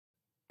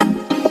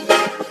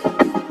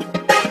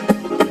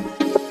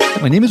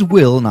My name is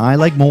Will, and I,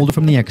 like Mulder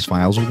from the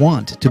X-Files,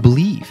 want to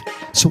believe.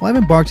 So I've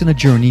embarked on a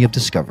journey of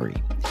discovery.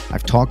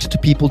 I've talked to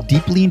people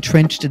deeply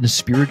entrenched in the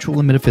spiritual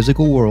and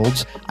metaphysical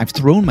worlds. I've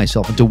thrown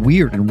myself into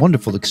weird and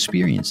wonderful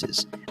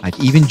experiences. I've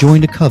even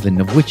joined a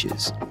coven of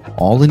witches,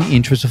 all in the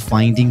interest of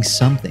finding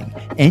something,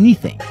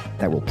 anything,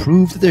 that will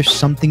prove that there's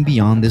something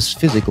beyond this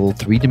physical,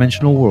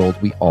 three-dimensional world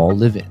we all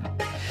live in.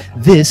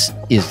 This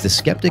is the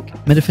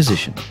Skeptic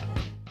Metaphysician.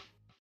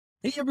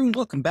 Hey everyone,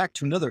 welcome back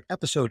to another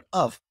episode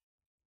of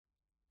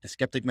the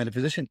Skeptic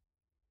Metaphysician.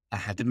 I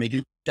had to make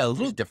it a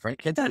little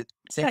different. I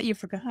thought you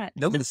forgot.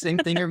 No, but the same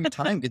thing every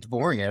time. It's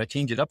boring. I gotta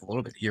change it up a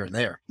little bit here and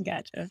there.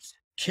 Gotcha.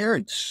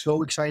 Karen,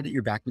 so excited that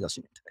you're back with us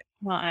again today.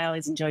 Well, I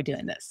always enjoy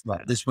doing this.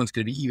 Well, this one's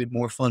going to be even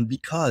more fun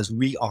because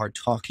we are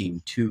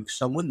talking to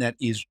someone that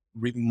is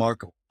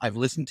remarkable. I've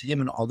listened to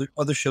him in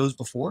other shows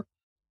before,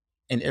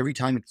 and every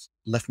time it's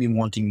left me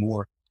wanting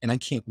more. And I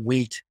can't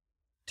wait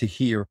to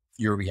hear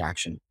your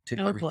reaction to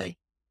everything. Boy.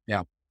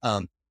 Yeah.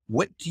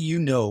 What do you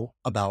know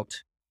about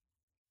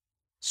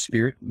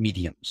spirit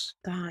mediums?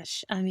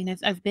 Gosh, I mean,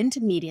 I've been to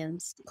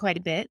mediums quite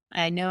a bit.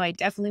 I know I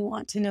definitely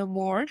want to know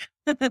more.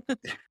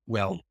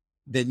 Well,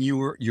 then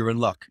you're in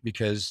luck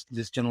because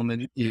this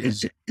gentleman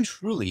is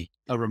truly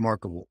a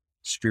remarkable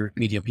spirit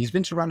medium. He's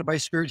been surrounded by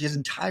spirit his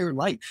entire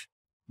life,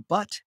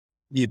 but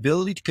the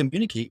ability to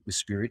communicate with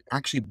spirit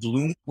actually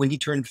bloomed when he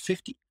turned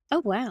 50.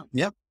 Oh, wow.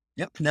 Yep.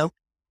 Now,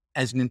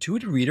 as an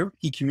intuitive reader,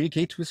 he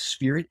communicates with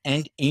spirit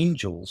and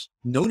angels,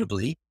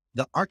 notably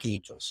the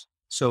archangels.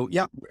 So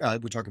yeah, we're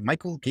talking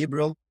Michael,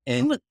 Gabriel,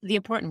 and the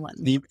important ones,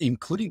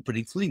 including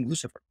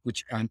Lucifer,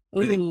 which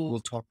we'll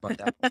talk about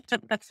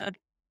that.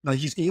 Now,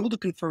 he's able to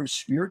confirm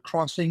spirit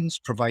crossings,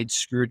 provide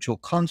spiritual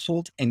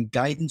consult and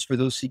guidance for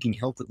those seeking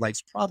help with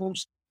life's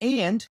problems.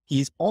 And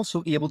he's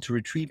also able to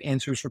retrieve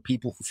answers for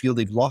people who feel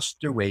they've lost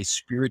their way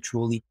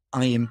spiritually.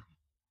 I am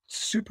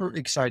super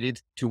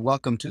excited to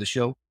welcome to the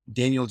show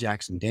Daniel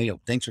Jackson.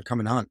 Daniel, thanks for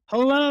coming on.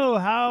 Hello,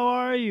 how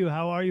are you?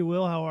 How are you,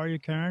 Will? How are you,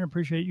 Karen?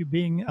 Appreciate you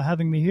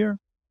having me here.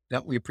 Yeah,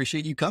 we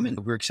appreciate you coming.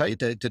 We're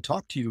excited to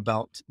talk to you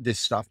about this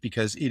stuff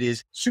because it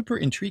is super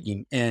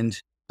intriguing and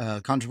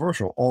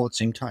controversial all at the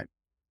same time.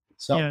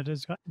 So yeah,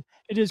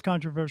 it is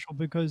controversial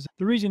because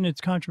the reason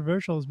it's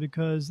controversial is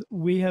because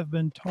we have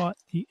been taught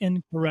the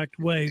incorrect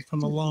way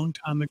from a long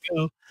time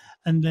ago,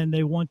 and then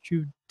they want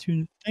you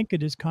to think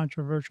it is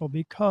controversial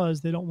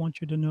because they don't want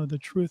you to know the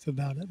truth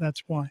about it.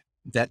 That's why.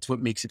 That's what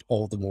makes it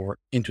all the more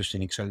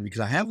interesting, exciting, because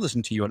I have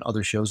listened to you on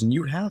other shows and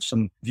you have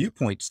some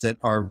viewpoints that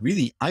are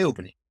really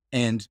eye-opening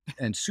and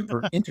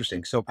super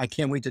interesting. So I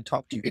can't wait to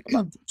talk to you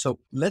about them. So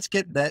let's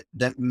get that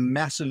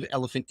massive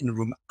elephant in the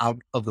room out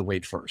of the way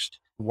first.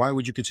 Why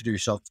would you consider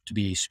yourself to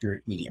be a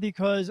spirit medium?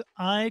 Because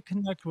I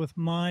connect with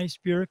my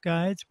spirit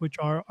guides, which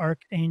are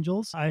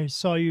archangels. I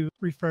saw you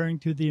referring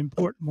to the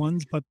important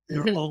ones, but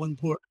they're all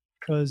important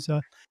because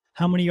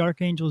how many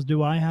archangels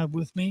do I have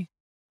with me?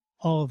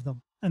 All of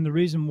them. And the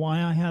reason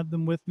why I have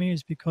them with me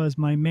is because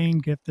my main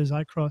gift is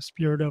I cross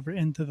spirit over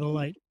into the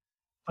light.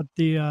 But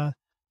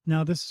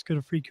now this is going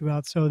to freak you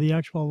out. So the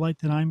actual light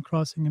that I'm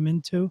crossing them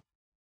into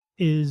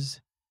is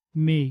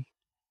me,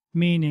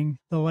 meaning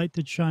the light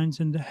that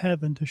shines into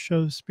heaven to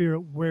show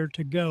spirit where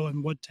to go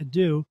and what to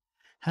do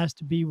has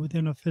to be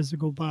within a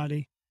physical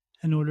body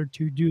in order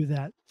to do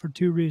that for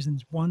two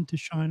reasons. One, to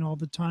shine all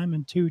the time,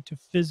 and two, to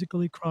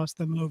physically cross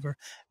them over,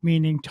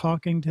 meaning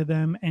talking to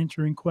them,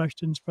 answering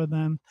questions for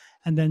them,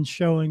 and then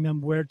showing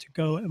them where to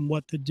go and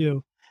what to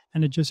do.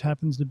 And it just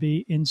happens to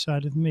be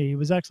inside of me. It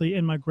was actually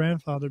in my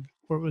grandfather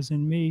before it was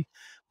in me.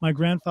 My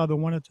grandfather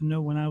wanted to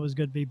know when I was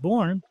going to be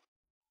born,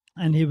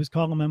 and he was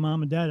calling my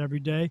mom and dad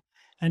every day.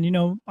 And, you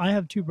know, I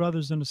have two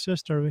brothers and a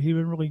sister. He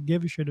didn't really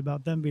give a shit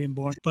about them being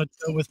born. But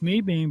with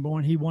me being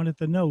born, he wanted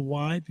to know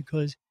why,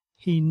 because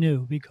he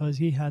knew, because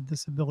he had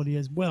this ability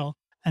as well.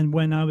 And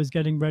when I was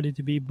getting ready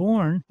to be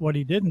born, what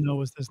he didn't know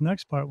was this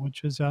next part,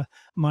 which is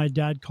my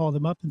dad called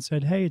him up and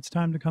said, hey, it's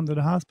time to come to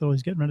the hospital.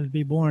 He's getting ready to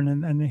be born.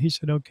 And he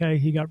said, okay.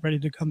 He got ready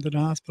to come to the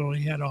hospital.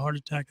 He had a heart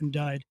attack and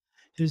died.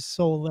 His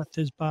soul left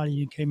his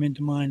body and came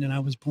into mine, and I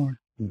was born.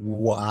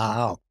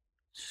 Wow.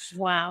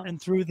 Wow.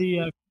 And through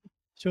the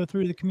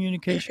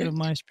communication of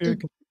my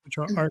spirit, which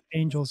are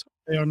archangels,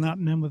 they are not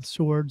men with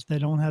swords. They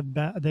don't have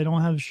they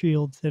don't have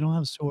shields. They don't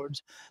have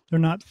swords. They're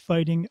not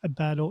fighting a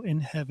battle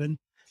in heaven,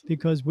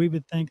 because we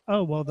would think,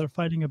 oh, well, they're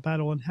fighting a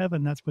battle in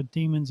heaven. That's what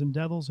demons and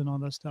devils and all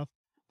that stuff.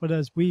 But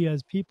as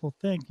people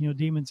think, you know,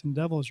 demons and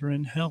devils are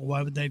in hell.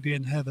 Why would they be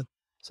in heaven?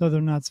 So they're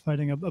not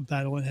fighting a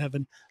battle in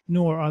heaven,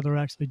 nor are there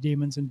actually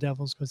demons and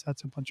devils, because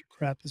that's a bunch of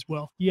crap as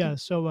well. Yeah,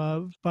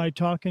 so by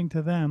talking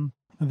to them,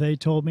 they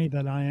told me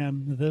that I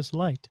am this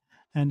light.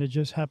 And it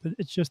just happened.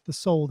 It's just the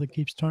soul that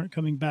keeps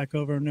coming back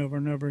over and over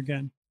and over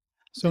again.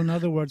 So in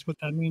other words, what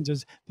that means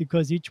is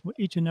because each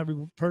and every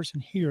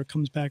person here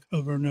comes back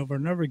over and over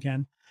and over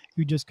again,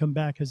 you just come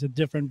back as a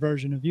different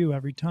version of you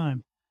every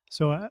time.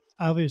 So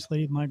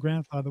obviously, my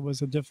grandfather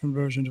was a different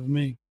version of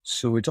me.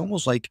 So it's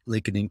almost like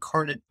an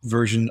incarnate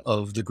version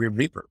of the Grim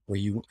Reaper, where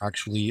you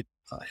actually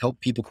help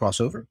people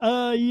cross over.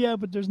 Yeah,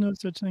 but there's no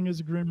such thing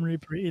as a Grim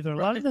Reaper either. A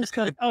lot of this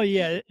stuff. Oh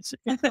yeah, it's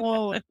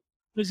all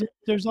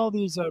there's all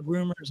these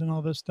rumors and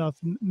all this stuff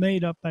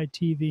made up by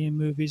TV and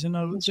movies, and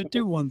to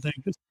do one thing,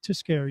 just to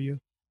scare you,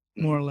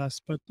 more or less.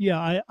 But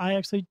yeah, I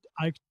actually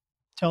I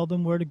tell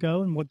them where to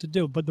go and what to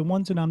do. But the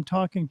ones that I'm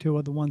talking to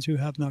are the ones who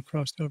have not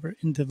crossed over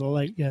into the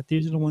light yet.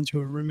 These are the ones who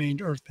have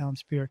remained earthbound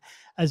spirit.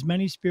 As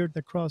many spirit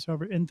that cross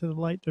over into the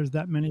light, there's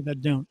that many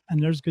that don't,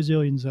 and there's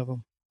gazillions of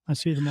them. I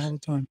see them all the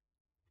time.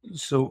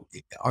 So,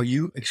 are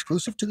you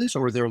exclusive to this,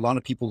 or are there a lot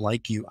of people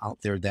like you out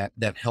there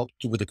that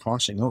helped with the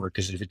crossing over?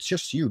 Because if it's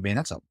just you, man,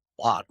 that's a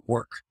lot of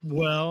work.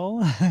 Well,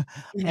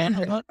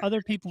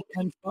 other people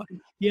can,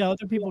 yeah,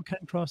 other people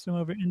can cross them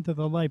over into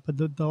the light, but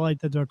the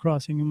light that they're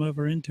crossing them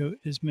over into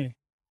is me.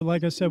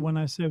 Like I said, when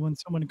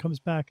someone comes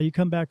back, you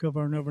come back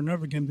over and over and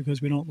over again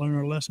because we don't learn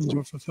our lessons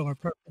or fulfill our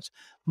purpose.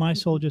 My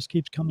soul just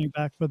keeps coming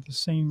back for the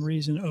same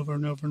reason over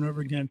and over and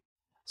over again.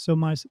 So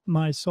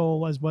my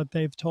soul, as what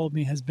they've told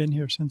me, has been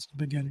here since the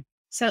beginning.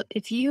 So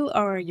if you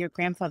are your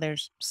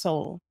grandfather's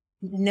soul,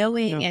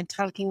 knowing Yeah. and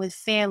talking with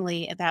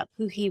family about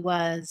who he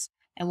was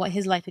and what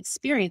his life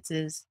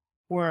experiences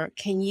were,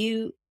 can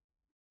you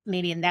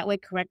maybe in that way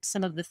correct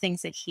some of the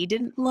things that he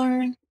didn't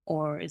learn?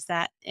 Or is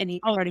that any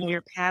Oh, part of no.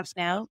 your path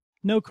now?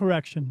 No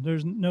correction.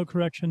 There's no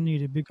correction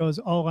needed because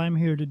all I'm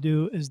here to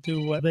do is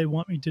do what they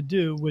want me to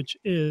do, which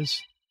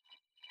is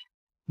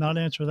not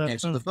answer that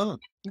Answer the phone.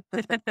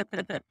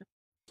 phone.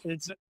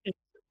 It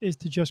is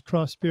to just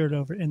cross spirit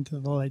over into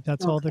the light.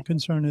 That's all the Okay.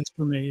 concern is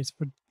for me. It's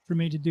for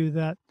me to do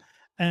that.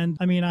 And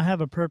I mean, I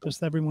have a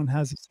purpose. Everyone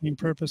has the same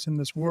purpose in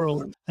this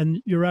world.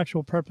 And your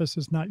actual purpose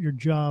is not your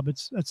job.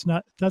 It's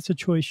not that's a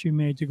choice you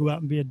made to go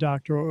out and be a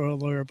doctor or a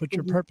lawyer. But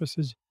your Mhm. purpose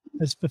is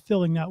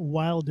fulfilling that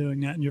while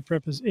doing that. And your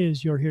purpose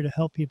is you're here to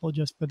help people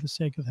just for the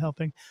sake of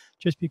helping,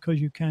 just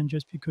because you can,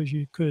 just because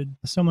you could.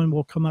 Someone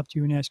will come up to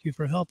you and ask you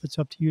for help. It's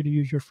up to you to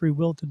use your free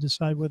will to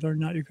decide whether or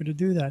not you're going to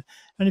do that.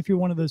 And if you're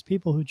one of those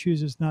people who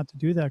chooses not to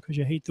do that because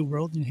you hate the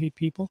world and you hate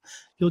people,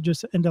 you'll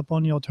just end up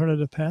on the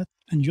alternative path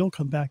and you'll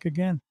come back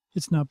again.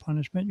 It's not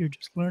punishment. You're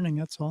just learning.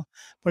 That's all.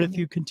 But if Mhm.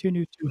 you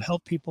continue to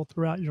help people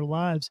throughout your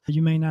lives,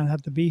 you may not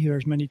have to be here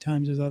as many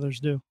times as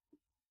others do.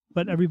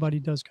 But everybody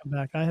does come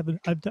back. I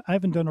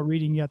haven't done a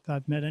reading yet that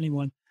I've met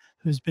anyone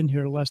who's been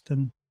here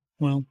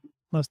well,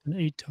 less than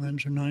 8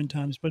 times or 9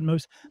 times, but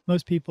most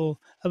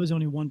people I was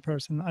only one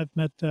person. I've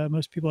met,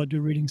 most people I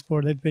do readings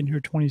for, they've been here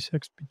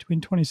 26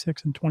 between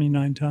 26 and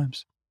 29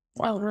 times.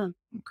 Wow.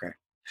 Okay.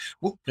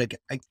 Well,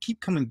 like I keep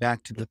coming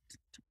back to the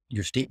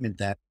your statement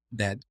that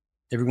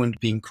everyone's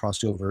being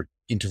crossed over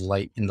into the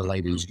light, and the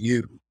light is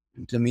you.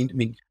 I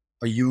mean,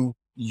 are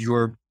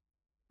you're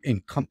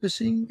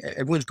encompassing?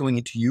 Everyone's going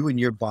into you, and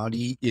your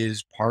body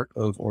is part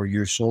of, or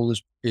your soul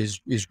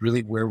is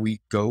really where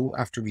we go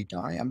after we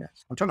die. I'm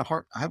trying to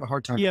hard. I have a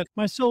hard time. Yeah,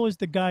 my soul is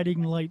the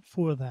guiding light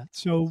for that.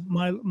 So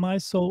my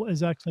soul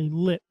is actually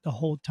lit the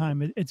whole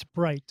time. It's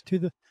bright to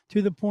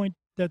the point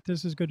that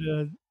this is going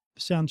to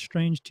sound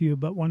strange to you,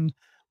 but when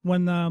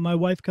my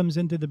wife comes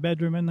into the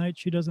bedroom at night,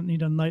 she doesn't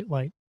need a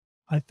nightlight.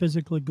 I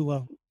physically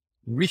glow.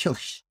 Really?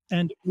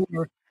 And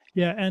or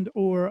yeah, and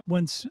or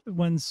when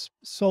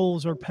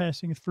souls are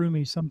passing through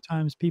me,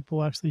 sometimes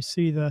people actually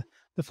see the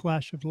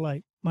flash of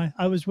light.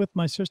 I was with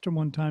my sister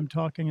one time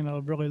talking in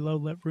a really low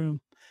lit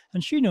room,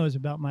 and she knows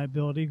about my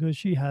ability because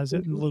she has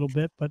it in a little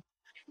bit, but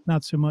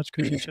not so much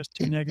because she's just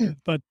too negative.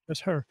 But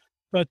it's her.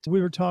 But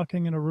we were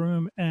talking in a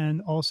room,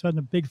 and all of a sudden,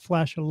 a big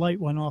flash of light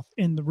went off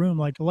in the room,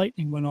 like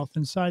lightning went off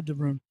inside the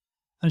room,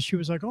 and she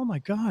was like, "Oh my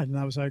god!" And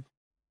I was like,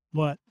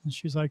 "What?" And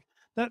she's like,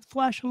 "That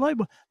flash of light.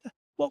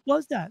 What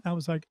was that?" And I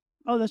was like,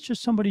 "Oh, that's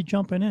just somebody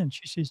jumping in."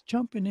 She says,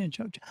 "Jumping in,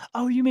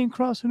 oh, you mean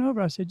crossing over?"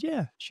 I said,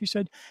 "Yeah." She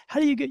said, "How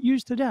do you get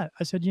used to that?"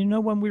 I said, "You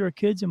know, when we were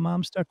kids and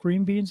mom stuck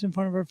green beans in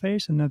front of our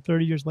face, and then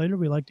 30 years later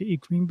we like to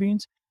eat green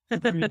beans.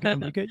 There you go.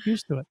 You get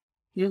used to it."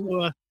 Yeah.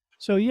 So,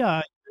 so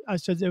yeah, I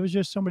said it was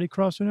just somebody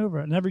crossing over,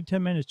 and every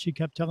 10 minutes she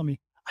kept telling me,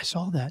 "I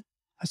saw that.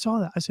 I saw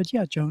that." I said,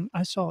 "Yeah, Joan,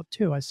 I saw it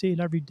too. I see it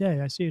every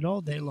day. I see it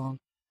all day long."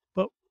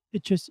 But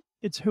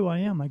it's who I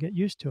am. I get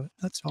used to it.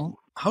 That's all.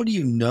 How do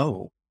you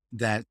know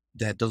that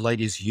the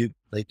light is you?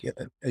 Like,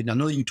 and I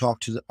know you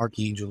talk to the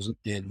archangels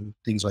and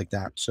things like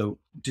that. So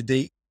did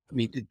they? I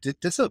mean,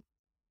 that's a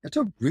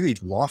really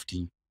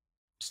lofty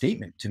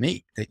statement to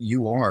make, that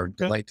you are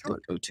the Yeah, light sure,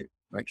 to go to,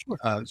 right?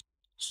 sure.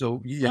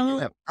 So you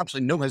have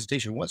absolutely no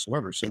hesitation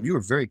whatsoever. So you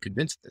were very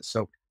convinced of this.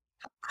 So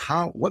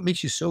what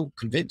makes you so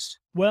convinced?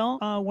 Well,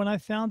 when I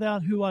found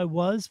out who I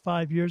was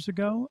 5 years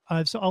ago,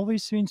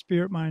 always seen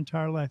spirit my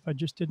entire life. I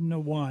just didn't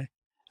know why.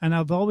 And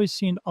I've always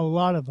seen a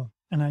lot of them,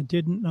 and I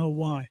didn't know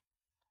why.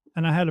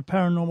 And I had a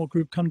paranormal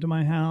group come to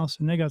my house,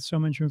 and they got so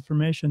much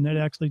information they'd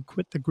actually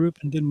quit the group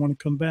and didn't want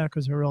to come back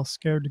because they were all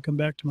scared to come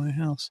back to my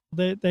house.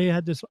 They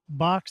had this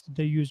box that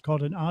they used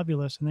called an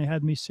ovulus, and they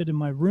had me sit in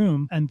my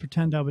room and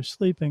pretend I was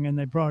sleeping. And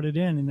they brought it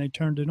in and they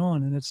turned it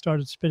on, and it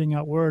started spitting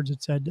out words.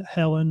 It said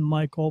Helen,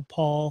 Michael,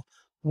 Paul,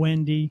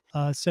 Wendy,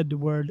 said the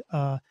word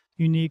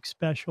unique,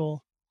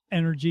 special,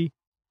 energy,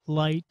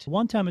 light.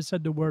 One time it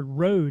said the word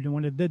road, and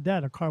when it did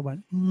that, a car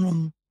went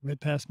right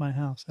past my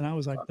house. And I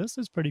was like, this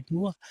is pretty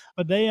cool.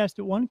 But they asked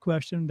it one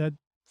question that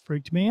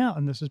freaked me out,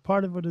 and this is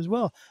part of it as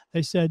well.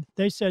 They said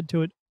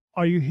to it,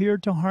 "Are you here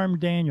to harm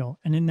Daniel?"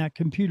 And in that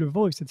computer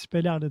voice, it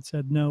spit out, it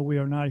said, "No, we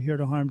are not here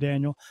to harm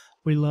Daniel.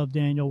 We love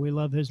Daniel. We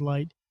love his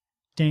light.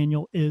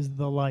 Daniel is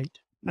the light."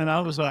 And I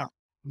was like,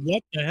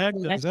 what the heck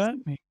does that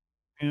mean?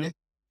 You know?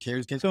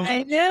 So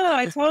I know.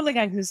 I totally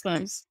got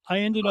goosebumps. I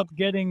ended up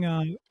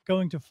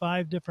going to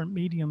 5 different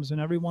mediums, and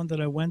every one that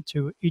I went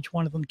to, each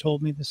one of them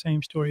told me the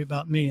same story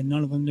about me, and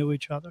none of them knew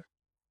each other.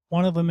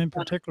 One of them in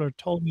particular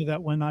told me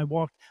that when I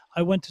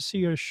went to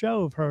see a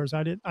show of hers.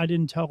 I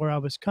didn't tell her I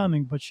was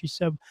coming, but she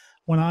said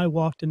when I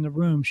walked in the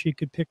room, she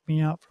could pick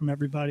me out from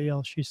everybody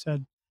else. She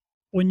said,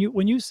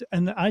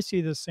 and I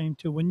see the same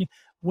too.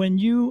 When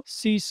you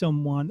see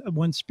someone,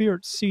 when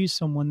spirit sees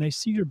someone, they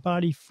see your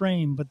body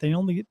frame, but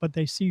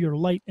they see your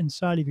light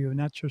inside of you, and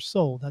that's your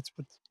soul. That's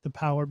what the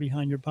power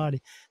behind your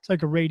body. It's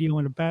like a radio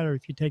and a battery.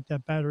 If you take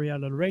that battery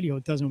out of the radio,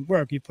 it doesn't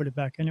work. You put it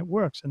back in, it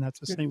works. And that's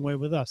the same way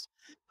with us.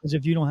 Because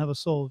if you don't have a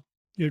soul,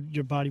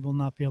 your body will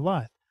not be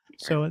alive.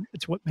 So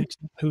it's what makes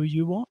who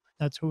you are.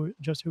 That's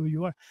just who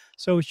you are.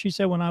 So she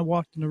said when I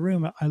walked in the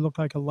room, I looked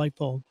like a light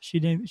bulb. She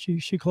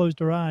closed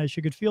her eyes.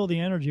 She could feel the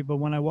energy, but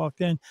when I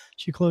walked in,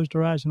 she closed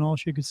her eyes and all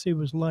she could see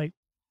was light.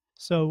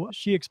 So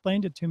she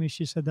explained it to me.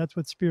 She said, that's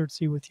what spirits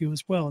see with you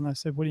as well. And I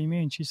said, what do you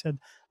mean? She said,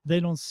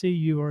 they don't see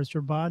you as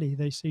your body.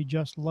 They see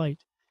just light.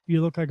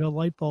 You look like a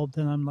light bulb,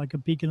 then I'm like a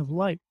beacon of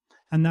light.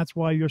 And that's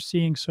why you're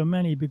seeing so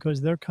many,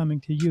 because they're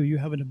coming to you. You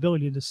have an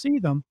ability to see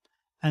them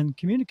and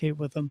communicate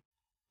with them.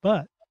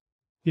 But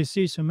you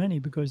see so many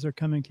because they're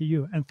coming to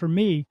you. And for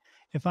me,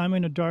 if I'm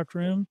in a dark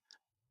room,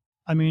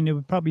 I mean, it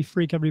would probably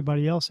freak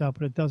everybody else out,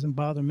 but it doesn't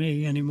bother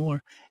me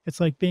anymore. It's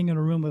like being in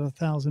a room with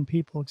 1,000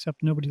 people,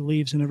 except nobody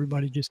leaves and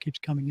everybody just keeps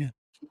coming in.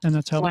 And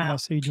that's how I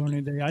see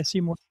during the day. I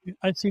see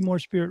more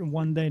spirit in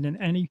one day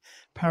than any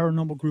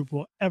paranormal group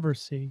will ever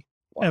see,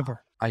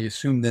 ever. I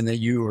assume then that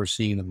you are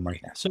seeing them right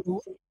now.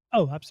 So,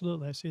 oh,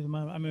 absolutely. I see them.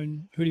 I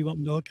mean, who do you want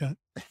me to look at?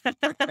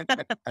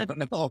 I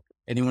don't know.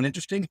 Anyone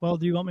interesting? Well,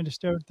 do you want me to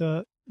stare at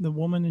the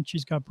woman? And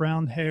she's got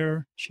brown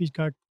hair. She's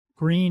got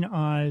green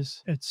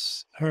eyes.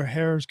 Her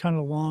hair is kind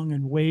of long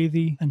and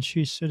wavy, and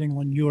she's sitting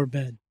on your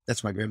bed.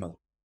 That's my grandmother.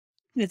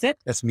 Is it?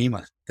 That's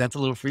Mima. That's a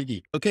little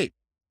freaky. Okay.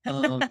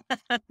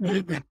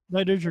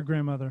 That is your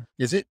grandmother.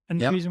 Is it? And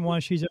the reason why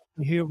she's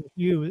actually here with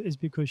you is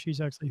because she's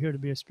actually here to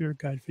be a spirit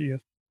guide for you.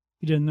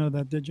 You didn't know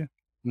that, did you?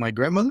 My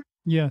grandmother?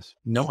 Yes.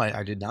 No,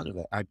 I did not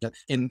know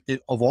that.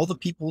 Of all the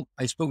people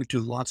I spoke to,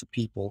 lots of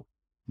people,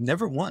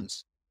 never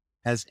once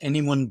has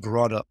anyone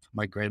brought up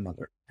my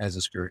grandmother as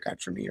a spirit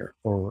guide for me,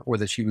 or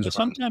that she was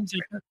around.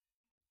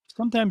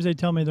 Sometimes they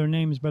tell me their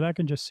names, but I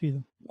can just see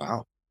them.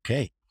 Wow.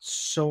 Okay.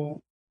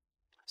 So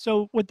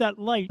with that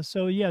light, those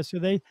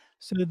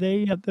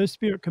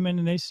spirit come in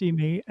and they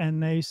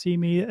see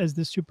me as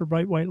this super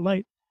bright white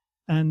light.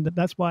 And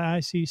that's why I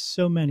see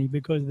so many,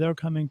 because they're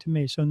coming to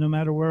me. So no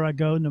matter where I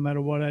go, no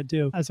matter what I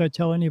do, as I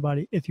tell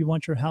anybody, if you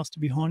want your house to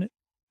be haunted,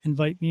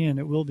 invite me in.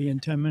 It will be in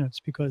 10 minutes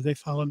because they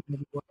follow me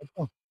everywhere I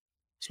go.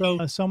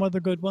 So some are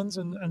the good ones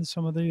and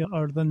some of the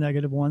are the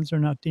negative ones. They're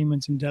not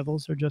demons and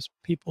devils. They're just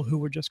people who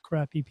were just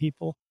crappy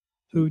people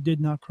who did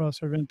not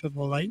cross our into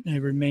the light, and they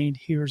remained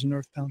here as an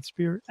earthbound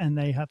spirit. And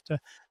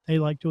they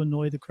like to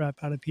annoy the crap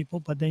out of people,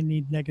 but they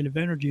need negative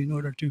energy in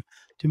order to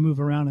move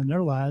around in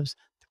their lives,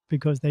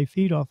 because they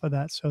feed off of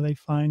that. So they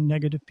find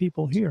negative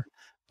people here.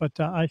 But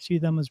I see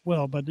them as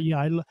well. But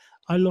yeah,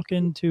 I look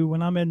into,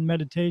 when I'm in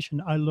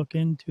meditation, I look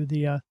into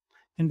the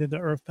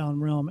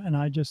earthbound realm, and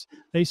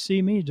they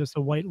see me just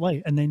a white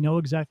light, and they know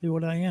exactly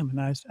what I am.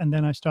 And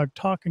then I start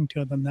talking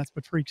to them. That's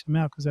what freaks them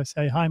out, because I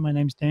say, hi, my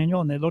name's Daniel.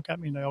 And they look at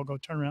me and they all go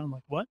turn around. I'm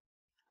like, what?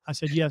 I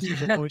said, yes,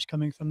 there's a voice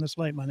coming from this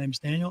light. My name's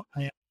Daniel.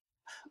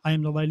 I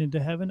am the light into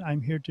heaven.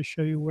 I'm here to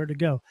show you where to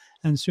go.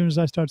 And as soon as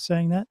I start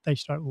saying that, they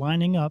start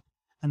lining up.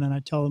 And then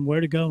I tell them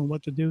where to go and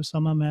what to do.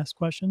 Some of them ask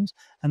questions.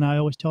 And I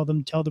always tell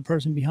them, tell the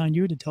person behind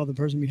you to tell the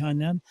person behind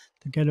them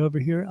to get over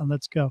here and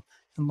let's go,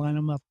 and line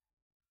them up.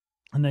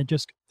 And they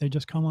just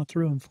come on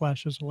through, and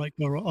flashes of light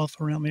go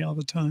off around me all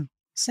the time.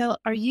 So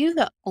are you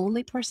the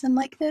only person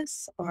like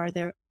this, or are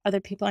there other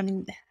people? I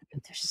mean,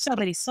 there's so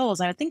many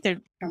souls. I think there's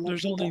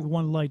only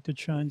one light that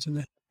shines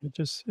in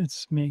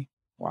it's me.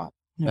 Wow.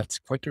 Yeah. That's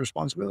quite the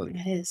responsibility.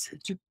 It is.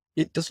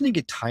 It doesn't it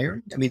get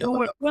tired? I mean,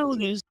 well,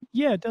 it is.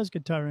 Yeah, it does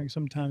get tiring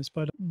sometimes.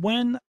 But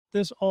when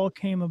this all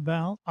came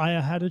about, I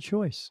had a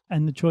choice,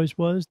 and the choice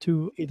was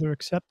to either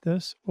accept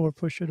this or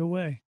push it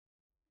away.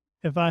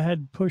 If I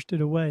had pushed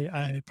it away,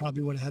 I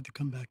probably would have had to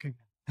come back again.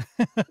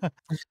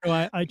 So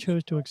I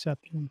chose to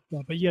accept it.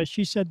 But yeah,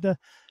 she said,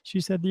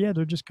 yeah,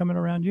 they're just coming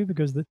around you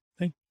because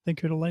they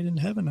think you're the light in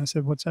heaven. I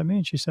said, what's that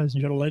mean? She says,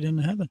 you're the light in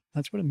heaven.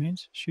 That's what it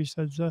means. She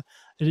says,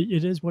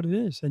 it is what it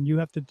is, and you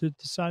have to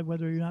decide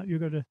whether or not you're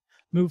going to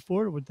move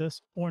forward with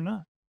this or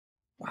not.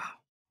 Wow.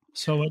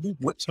 So I did.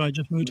 So I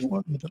just moved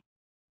forward with it.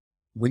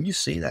 When you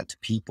say that to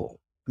people,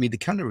 I mean, the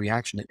kind of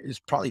reaction is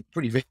probably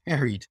pretty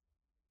varied,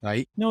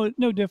 right? No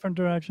different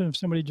direction if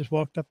somebody just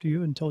walked up to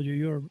you and told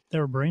you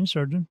they're a brain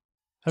surgeon.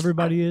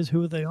 Everybody is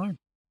who they are.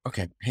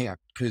 Okay, hang on,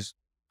 because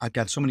I've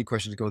got so many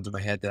questions going through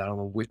my head that I don't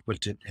know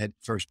what to head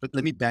first. But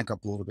let me back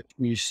up a little bit.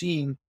 When you're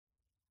seeing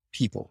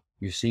people,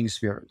 you're seeing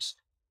spirits,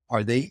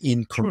 are they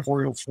in Sure.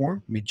 corporeal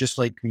form? I mean, just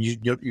like when you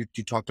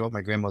talked about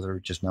my grandmother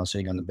just now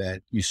sitting on the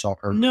bed, you saw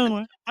her.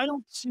 No, I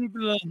don't see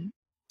them.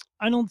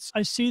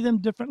 I see them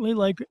differently.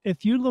 Like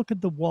if you look at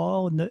the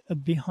wall and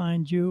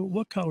behind you,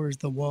 what color is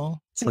the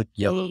wall? It's like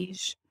yellow.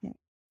 Beige. Yeah.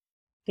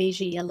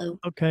 Beige yellow.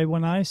 Okay,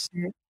 when I see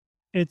it,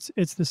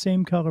 it's the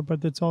same color,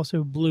 but it's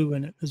also blue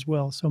in it as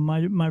well. So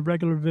my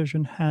regular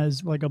vision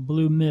has like a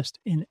blue mist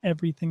in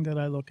everything that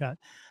I look at,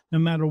 no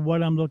matter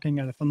what I'm looking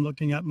at. If I'm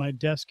looking at my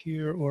desk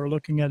here or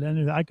looking at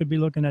anything, I could be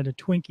looking at a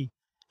Twinkie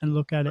and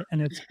look at it,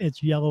 and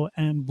it's yellow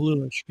and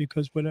bluish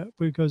because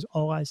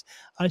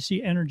I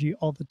see energy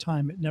all the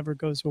time. It never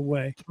goes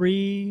away.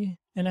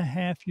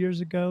 3.5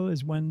 years ago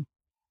is when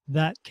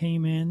that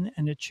came in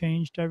and it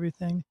changed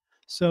everything.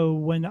 So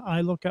when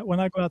I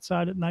go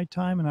outside at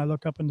nighttime and I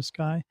look up in the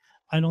sky,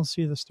 I don't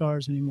see the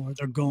stars anymore.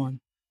 They're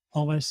gone.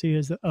 All I see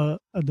is the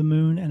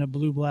moon and a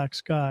blue-black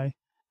sky,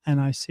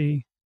 and I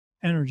see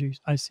energies.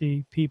 I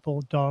see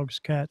people, dogs,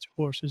 cats,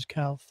 horses,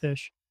 cow,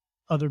 fish,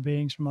 other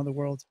beings from other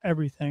worlds,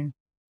 everything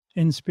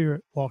in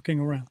spirit walking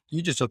around.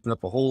 You just opened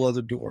up a whole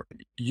other door.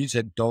 You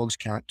said dogs,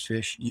 cats,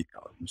 fish.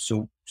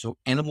 So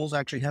animals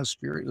actually have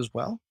spirit as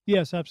well?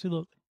 Yes,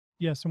 absolutely.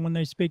 Yes, and when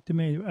they speak to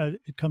me,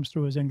 it comes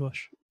through as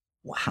English.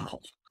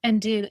 Wow. And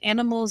do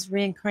animals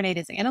reincarnate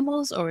as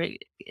animals, or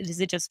is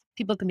it just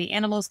people can be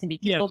animals, can be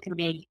people, can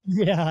be?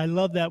 Yeah, I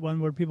love that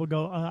one where people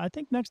go, I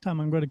think next time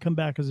I'm going to come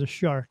back as a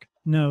shark.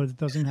 No, it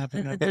doesn't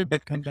happen. I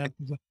come back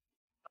as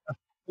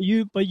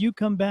but you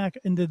come back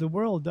into the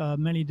world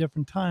many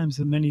different times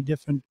and many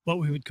different what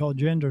we would call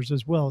genders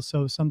as well.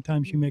 So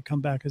sometimes you may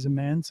come back as a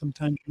man,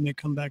 sometimes you may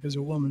come back as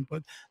a woman.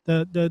 But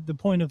the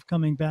point of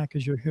coming back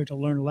is you're here to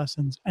learn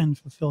lessons and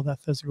fulfill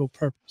that physical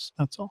purpose.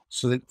 That's all.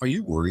 So then, are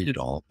you worried at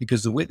all?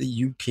 Because the way that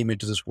you came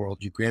into this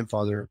world, your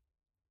father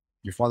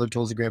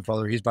told your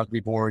grandfather he's about to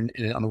be born,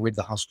 and on the way to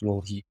the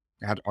hospital, he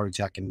had a heart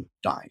attack and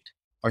died.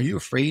 Are you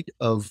afraid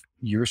of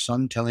your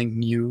son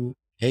telling you,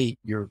 hey,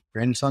 your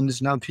grandson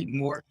is now being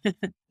born?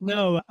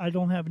 No, I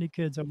don't have any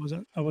kids.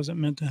 I wasn't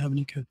meant to have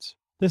any kids.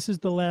 This is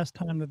the last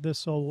time that this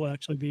soul will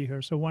actually be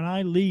here. So when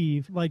I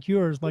leave, like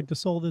yours, like the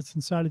soul that's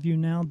inside of you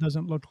now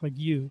doesn't look like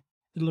you.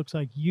 It looks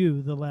like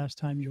you the last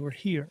time you were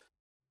here.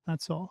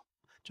 That's all.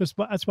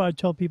 That's why I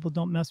tell people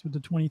don't mess with the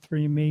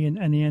 23andMe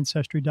and the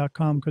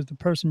Ancestry.com, because the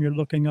person you're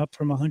looking up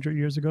from 100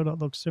 years ago that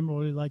looks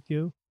similarly like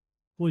you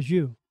was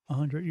you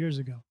 100 years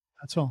ago.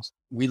 That's all.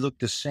 We look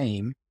the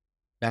same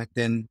back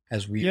then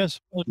as we Yes.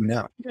 do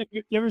now.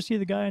 You ever see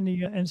the guy in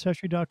the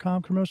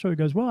Ancestry.com commercial? He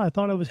goes, well, I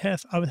thought I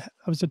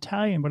was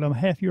Italian, but I'm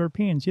half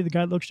European. See the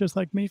guy that looks just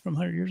like me from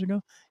 100 years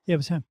ago? Yeah, it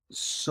was him.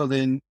 So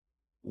then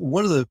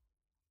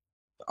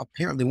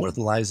apparently one of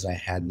the lives that I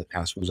had in the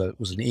past was an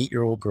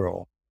 8-year-old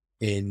girl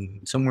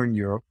somewhere in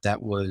Europe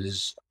that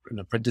was an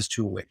apprentice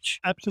to a witch.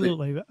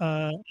 Absolutely.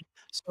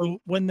 So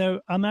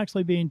I'm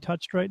actually being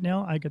touched right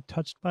now. I get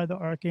touched by the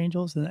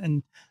archangels.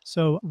 And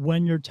so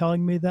when you're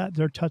telling me that,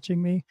 they're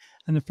touching me.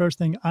 And the first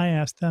thing I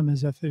ask them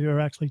is if you're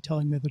actually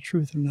telling me the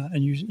truth or not.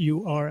 And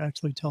you are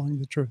actually telling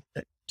the truth.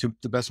 To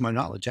the best of my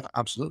knowledge,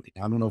 absolutely.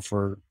 I don't know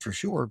for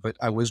sure, but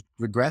I was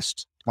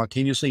regressed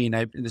spontaneously. And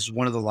this is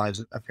one of the lives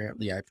that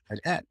apparently I've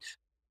had.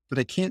 But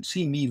I can't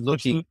see me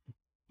looking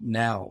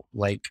now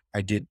like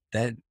I did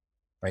then.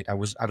 Right.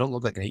 I don't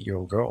look like an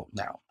 8-year-old girl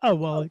now. Oh,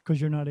 well,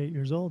 because you're not 8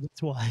 years old.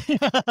 That's why.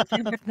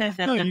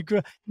 No, you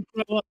grow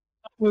up.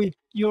 Well,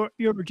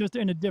 you're just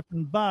in a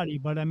different body.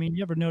 But I mean,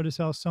 you ever notice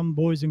how some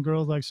boys and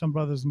girls, like some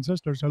brothers and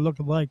sisters, are look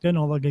alike? They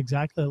don't look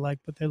exactly alike,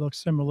 but they look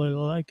similarly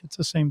alike. It's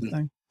the same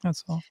thing.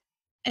 That's all.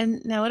 And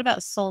now, what about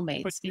But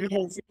soulmates?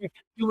 Because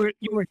you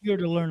were here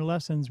to learn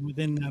lessons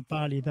within that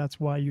body. That's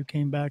why you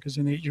came back as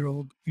an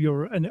 8-year-old.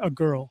 You're a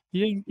girl.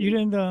 You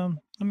didn't.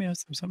 Let me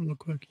ask them something real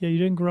quick. Yeah, you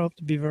didn't grow up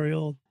to be very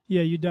old.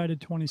 Yeah, you died at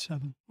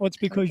 27. Well, it's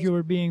because you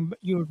were being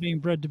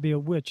bred to be a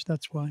witch.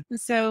 That's why.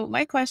 so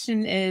my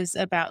question is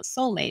about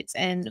soulmates.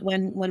 And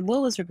when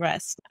Will was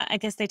regressed, I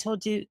guess they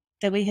told you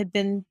that we had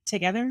been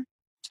together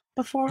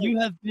before. You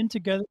have been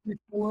together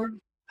before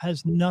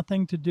has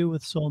nothing to do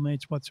with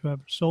soulmates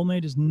whatsoever.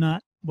 Soulmate is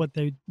not what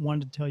they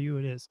want to tell you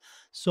it is.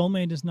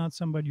 Soulmate is not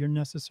somebody you're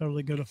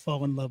necessarily going to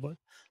fall in love with.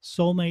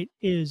 Soulmate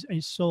is a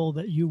soul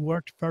that you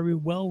worked very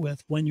well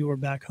with when you were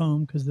back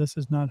home, because this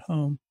is not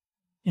home.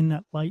 In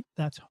that light,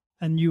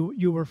 and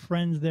you were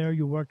friends there.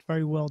 You worked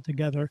very well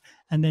together,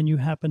 and then you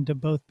happen to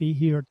both be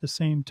here at the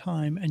same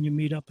time, and you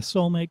meet up. A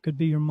soulmate could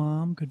be your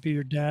mom, could be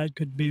your dad,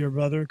 could be your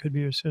brother, could be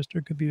your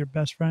sister, could be your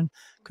best friend,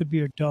 could be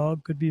your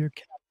dog, could be your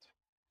cat.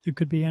 It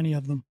could be any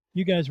of them.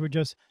 You guys were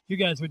just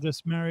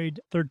married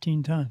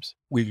 13 times.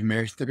 We've been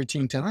married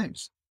 13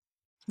 times.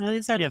 Well,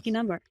 it's our lucky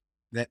number.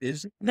 That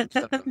is a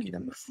lucky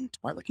number. It's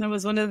my lucky That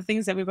was one of the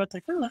things that we both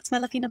like, oh, that's my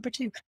lucky number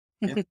too.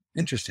 Yeah.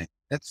 Interesting.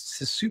 That's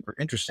super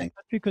interesting.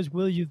 That's because,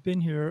 Will, you've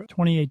been here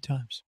 28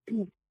 times.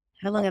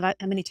 How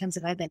many times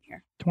have I been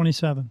here?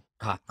 27.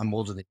 I'm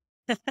older than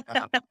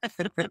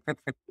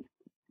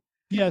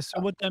Yeah, so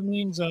what that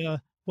means,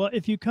 well,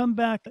 if you come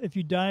back, if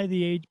you die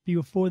the age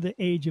before the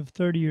age of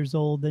 30 years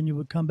old, then you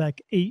would come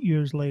back 8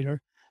 years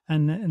later.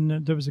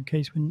 And there was a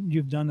case when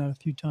you've done that a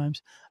few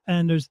times.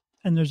 And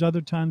there's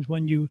other times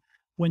when you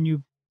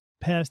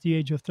pass the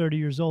age of 30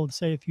 years old,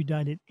 say if you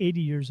died at 80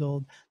 years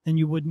old, then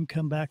you wouldn't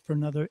come back for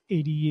another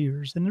 80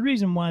 years. And the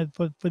reason why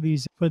for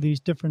these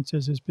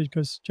differences is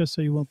because just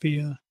so you won't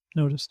be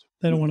noticed.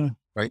 They don't want to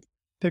right.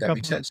 pick That up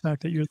makes on the sense.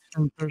 fact that you're the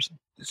same person.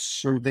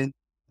 So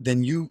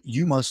then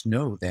you must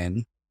know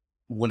then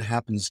what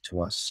happens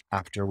to us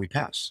after we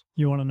pass.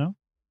 You want to know?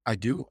 I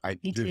do.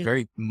 Me too.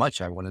 Very much.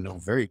 I want to know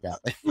very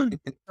badly.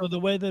 So the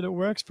way that it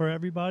works for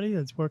everybody,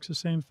 it works the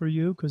same for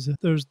you, because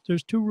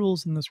there's two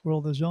rules in this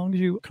world. As long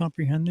as you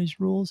comprehend these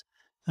rules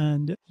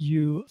and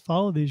you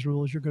follow these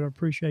rules, you're going to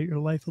appreciate your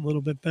life a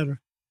little bit better.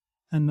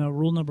 And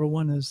rule number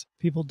one is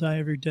people die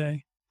every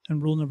day.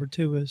 And rule number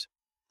two is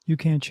you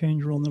can't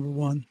change rule number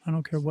one. I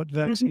don't care what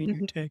vaccine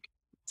you take.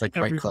 It's like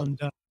Fight Club. Everyone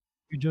dies.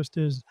 You just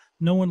is.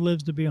 No one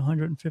lives to be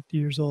 150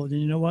 years old. And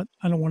you know what?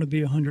 I don't want to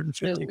be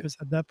 150 No. because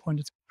at that point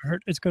it's gonna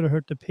hurt. It's going to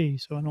hurt to pee.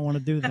 So I don't want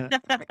to do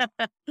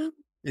that.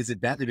 Is it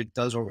bad if it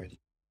does already?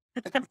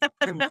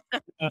 I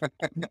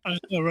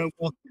know, right?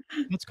 Well,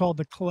 that's called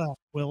the cleft,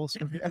 Will.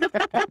 So,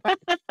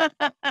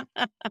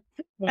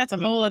 That's a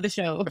whole other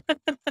show.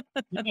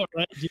 yeah,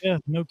 right. Yeah,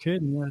 no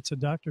kidding. Yeah, it's a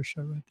doctor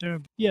show right there.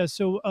 Yeah.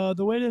 So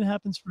the way that it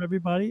happens for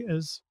everybody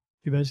is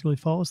you basically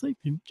fall asleep.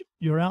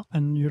 You're out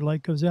and your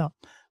light goes out.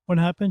 What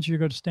happens? You're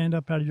going to stand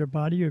up out of your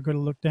body. You're going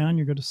to look down.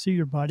 You're going to see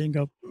your body and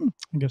go,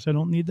 I guess I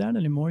don't need that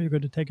anymore. You're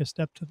going to take a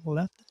step to the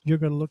left. You're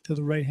going to look to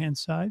the right-hand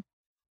side.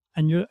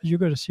 And you're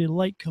going to see a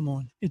light come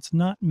on. It's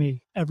not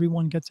me.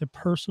 Everyone gets a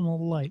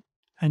personal light.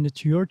 And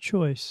it's your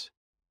choice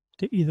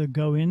to either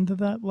go into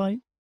that light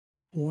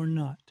or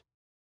not.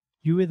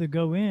 You either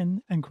go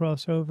in and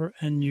cross over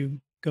and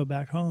you go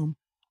back home,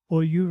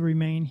 or you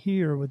remain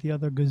here with the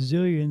other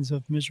gazillions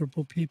of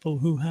miserable people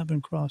who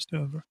haven't crossed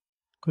over,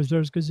 because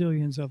there's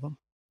gazillions of them.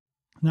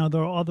 Now,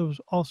 there are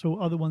also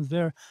other ones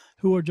there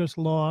who are just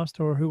lost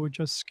or who were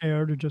just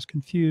scared or just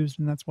confused,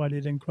 and that's why they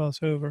didn't cross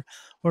over.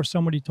 Or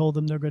somebody told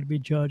them they're going to be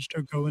judged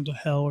or go into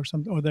hell or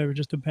something, or they were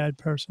just a bad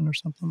person or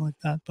something like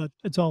that. But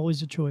it's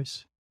always a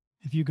choice.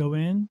 If you go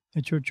in,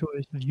 it's your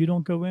choice. If you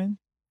don't go in,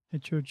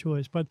 it's your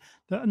choice. But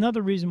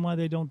another reason why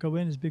they don't go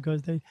in is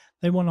because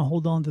they want to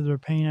hold on to their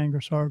pain,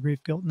 anger, sorrow,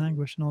 grief, guilt, and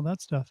anguish, and all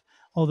that stuff.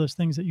 All those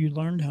things that you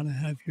learned how to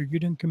have here. You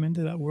didn't come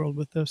into that world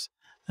with this,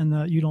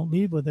 and you don't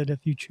leave with it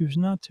if you choose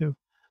not to.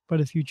 But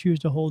if you choose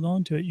to hold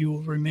on to it, you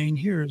will remain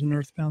here as an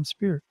earthbound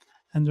spirit.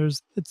 And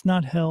it's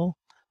not hell.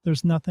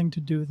 There's nothing to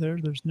do there.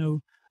 There's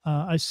no,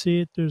 I see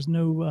it. There's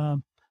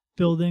no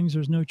buildings.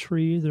 There's no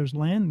tree. There's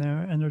land there.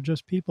 And they're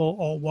just people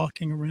all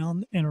walking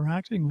around,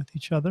 interacting with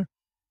each other,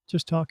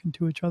 just talking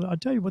to each other. I'll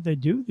tell you what they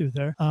do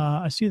there.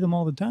 I see them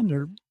all the time.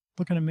 They're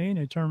looking at me and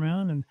they turn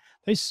around and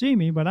they see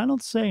me, but I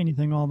don't say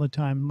anything all the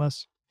time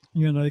unless,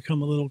 they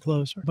come a little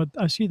closer. But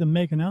I see them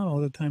making out all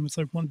the time. It's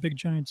like one big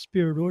giant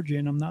spirit orgy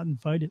and I'm not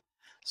invited.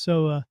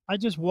 So I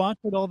just watch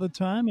it all the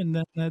time, and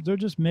then they're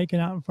just making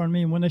out in front of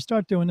me. And when they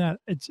start doing that,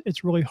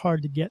 it's really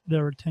hard to get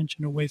their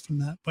attention away from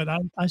that. But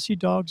I see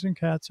dogs and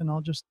cats, and I'll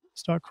just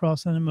start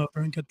crossing them over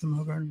and get them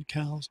over, and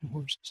cows and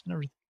horses and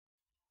everything.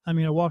 I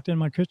mean, I walked in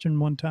my kitchen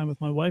one time with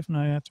my wife and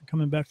I after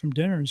coming back from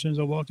dinner. And as soon as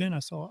I walked in, I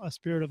saw a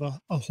spirit of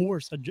a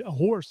horse, a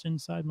horse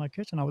inside my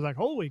kitchen. I was like,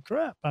 holy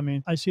crap. I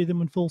mean, I see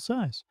them in full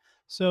size.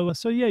 So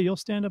yeah, you'll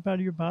stand up out of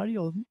your body.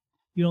 You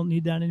don't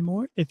need that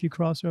anymore. If you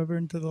cross over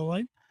into the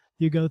light,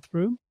 you go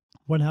through.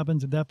 What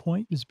happens at that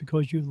point is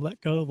because you've let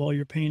go of all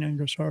your pain,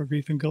 anger, sorrow,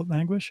 grief, and guilt, and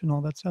anguish, and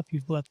all that stuff.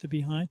 You've left it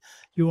behind.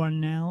 You are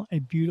now a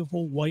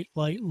beautiful, white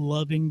light,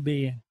 loving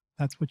being.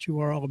 That's what you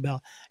are all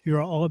about.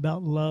 You're all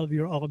about love.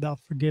 You're all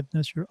about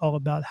forgiveness. You're all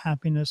about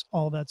happiness,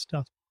 all that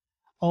stuff.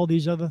 All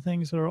these other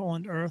things that are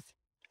on earth,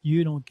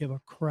 you don't give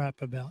a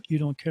crap about. You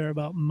don't care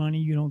about money.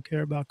 You don't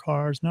care about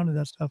cars, none of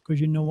that stuff.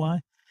 Because you know why?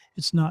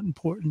 It's not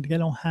important. They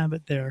don't have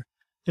it there.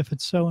 If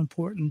it's so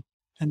important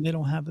and they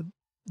don't have it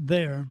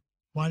there,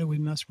 why do we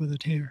mess with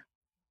it here?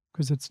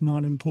 Because it's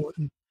not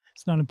important.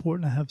 It's not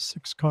important to have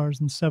 6 cars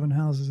and 7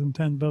 houses and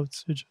 10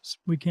 boats.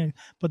 We can't.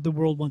 But the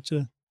world wants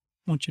you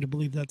to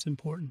believe that's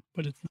important,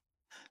 but it's not.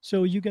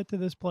 So you get to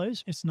this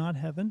place. It's not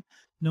heaven.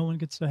 No one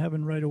gets to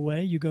heaven right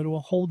away. You go to a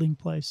holding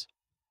place,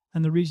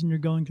 and the reason you're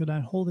going to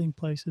that holding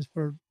place is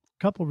for a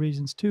couple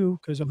reasons too.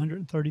 Because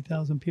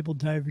 130,000 people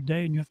die every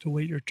day, and you have to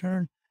wait your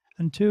turn.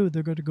 And 2,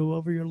 they're going to go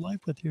over your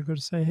life with you. They're going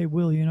to say, "Hey,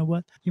 Will, you know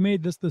what? You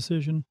made this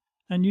decision."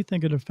 And you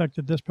think it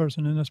affected this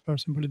person and this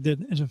person, but it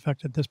didn't. It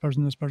affected this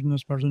person, this person,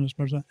 this person, this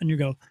person. And you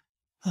go,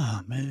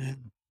 oh,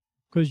 man.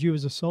 Because you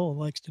as a soul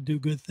likes to do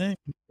good things.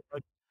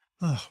 Like,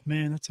 oh,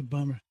 man, that's a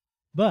bummer.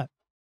 But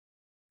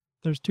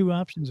there's 2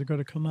 options that are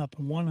going to come up.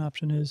 And one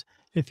option is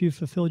if you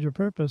fulfilled your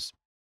purpose,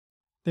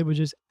 they would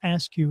just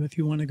ask you if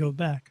you want to go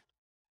back.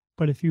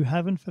 But if you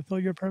haven't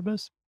fulfilled your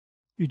purpose,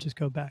 You just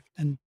go back,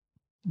 and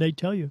they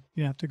tell you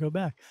you have to go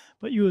back.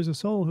 But you, as a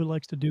soul who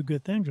likes to do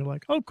good things, are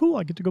like, oh, cool,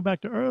 I get to go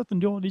back to Earth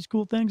and do all these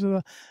cool things,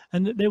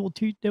 and they will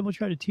teach. They will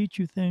try to teach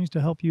you things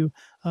to help you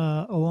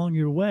along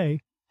your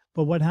way.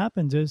 But what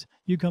happens is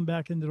you come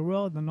back into the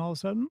world, and then all of a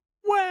sudden,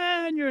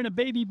 when you're in a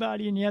baby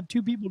body, and you have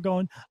two people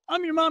going,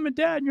 "I'm your mom and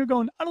dad," and you're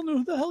going, "I don't know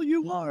who the hell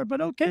you are, but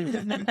okay."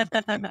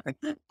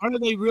 Are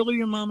they really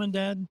your mom and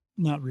dad?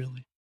 Not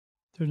really.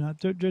 They're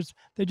not.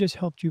 They just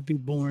helped you be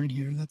born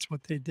here. That's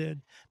what they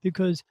did.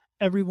 Because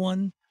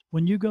everyone,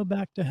 when you go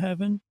back to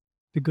heaven,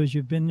 because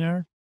you've been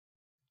there,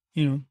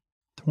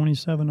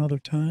 27 other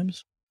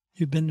times.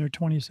 You've been there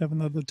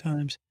 27 other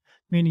times,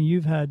 meaning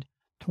you've had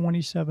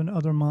 27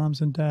 other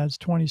moms and dads,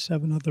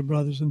 27 other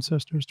brothers and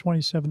sisters,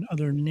 27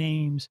 other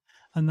names,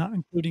 and not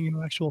including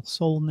your actual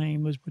soul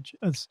name, which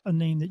is a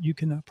name that you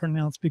cannot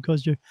pronounce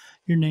because your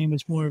name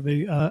is more of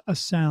a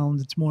sound.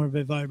 It's more of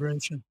a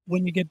vibration.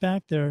 When you get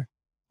back there,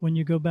 when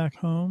you go back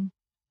home,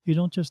 you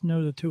don't just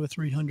know the 200 or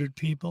 300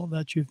 people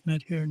that you've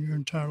met here in your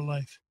entire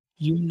life.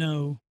 You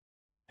know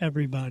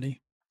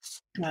everybody.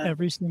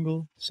 Every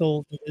single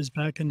soul that is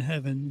back in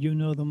heaven, you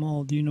know them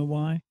all. Do you know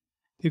why?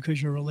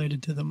 Because you're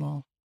related to them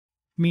all.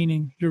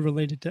 Meaning you're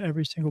related to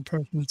every single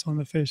person that's on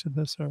the face of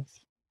this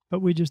earth.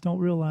 But we just don't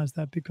realize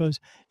that, because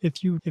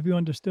if you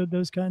understood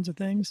those kinds of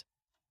things,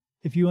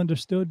 if you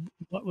understood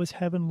what was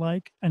heaven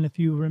like, and if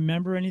you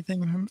remember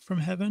anything from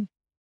heaven,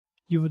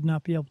 you would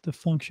not be able to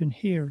function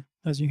here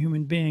as a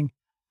human being,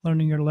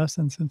 learning your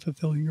lessons and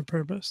fulfilling your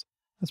purpose.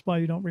 That's why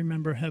you don't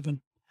remember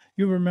heaven.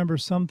 You remember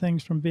some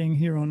things from being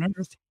here on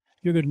earth.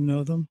 You're going to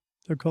know them.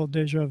 They're called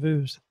déjà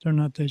vus. They're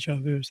not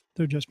déjà vus.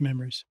 They're just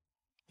memories.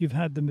 You've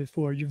had them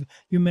before. You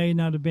may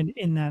not have been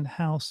in that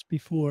house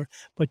before,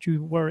 but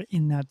you were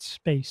in that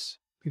space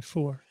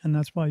before, and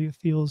that's why it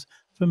feels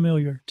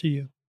familiar to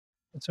you.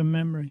 It's a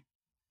memory.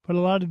 But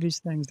a lot of these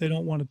things, they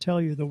don't want to tell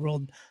you, the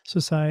world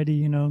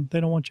society, they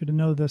don't want you to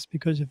know this,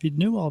 because if you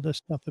knew all this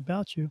stuff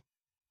about you,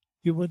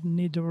 you wouldn't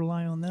need to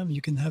rely on them.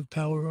 You can have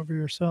power over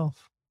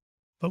yourself.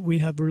 But we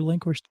have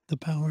relinquished the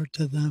power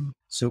to them.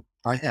 So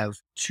I have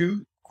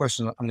two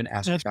questions I'm going to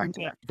ask you back to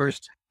back.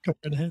 First, go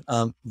right ahead.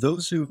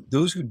 Those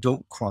who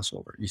don't cross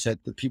over, you said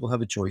that people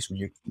have a choice when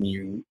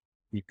you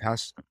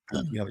pass.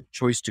 You have a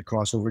choice to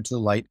cross over to the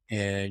light,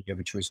 and you have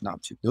a choice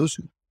not to. Those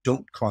who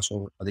don't cross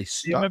over, are they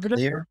stuck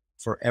there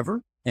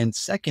forever? And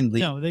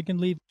secondly, no, they can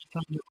leave.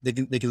 They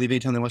can leave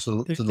anytime they want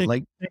to the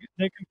light.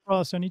 They can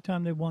cross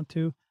anytime they want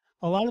to.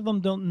 A lot of them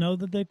don't know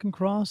that they can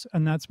cross,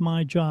 and that's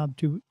my job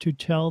to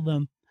tell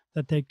them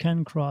that they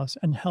can cross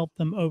and help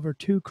them over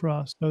to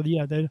cross. So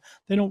yeah, they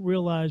don't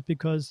realize,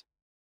 because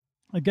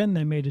again,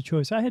 they made a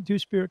choice. I had two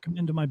spirit come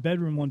into my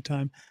bedroom one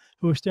time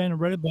who were standing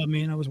right above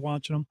me, and I was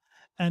watching them.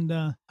 And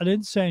I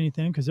didn't say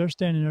anything because they're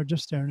standing there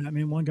just staring at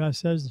me. And one guy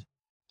says,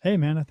 "Hey,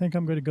 man, I think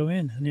I'm going to go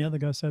in." And the other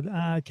guy said,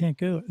 "I can't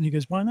go." And he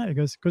goes, "Why not?" He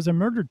goes, "Because I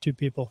murdered two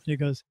people." And he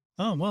goes,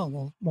 "Oh,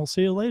 well, we'll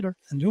see you later."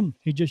 And boom,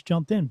 he just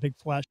jumped in. Big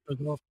flash goes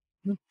off.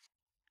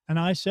 And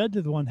I said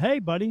to the one, "Hey,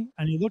 buddy."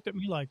 And he looked at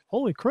me like,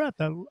 "Holy crap."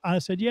 I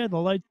said, "Yeah, the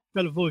light's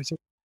got a voice.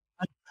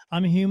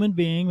 I'm a human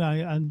being.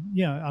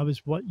 I was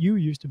what you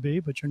used to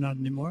be, but you're not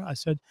anymore." I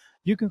said,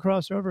 "You can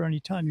cross over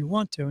anytime you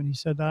want to." And he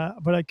said,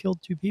 "But I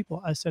killed two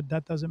people." I said,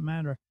 "That doesn't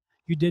matter.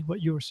 You did what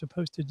you were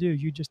supposed to do.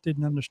 You just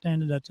didn't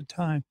understand it at the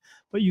time.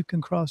 But you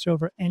can cross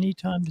over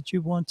anytime that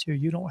you want to.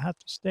 You don't have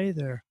to stay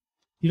there.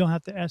 You don't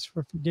have to ask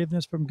for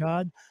forgiveness from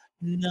God.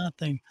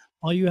 Nothing.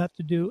 All you have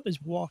to do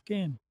is walk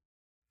in.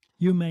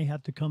 You may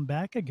have to come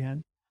back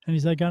again." And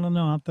he's like, "I don't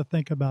know. I have to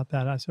think about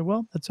that." I said,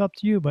 "Well, it's up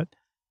to you, but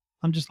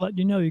I'm just letting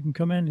you know you can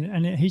come in."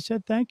 And he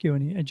said, "Thank you."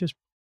 And he just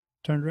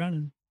turned around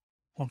and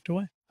walked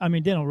away. I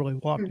mean, they don't really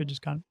walk. They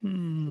just kind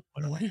of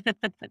went away.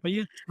 But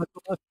yeah,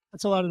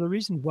 that's a lot of the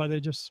reasons why they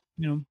just,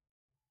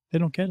 they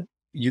don't get it.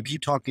 You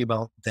keep talking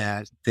about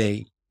that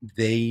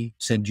they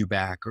send you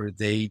back, or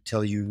they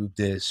tell you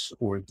this,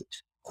 or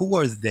this. Who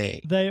are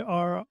they? They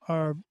are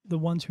the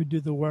ones who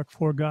do the work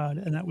for God,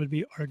 and that would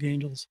be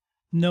archangels.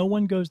 No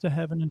one goes to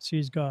heaven and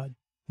sees God.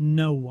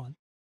 No one.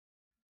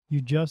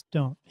 You just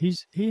don't.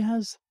 He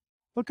has,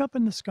 look up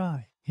in the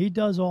sky. He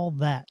does all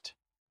that.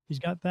 He's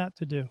got that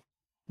to do.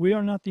 We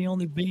are not the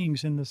only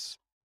beings in this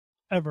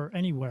ever,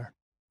 anywhere.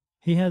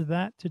 He has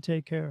that to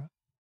take care of.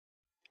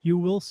 You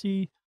will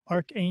see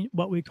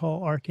what we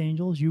call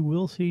archangels. You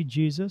will see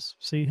Jesus,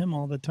 see him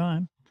all the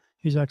time.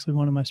 He's actually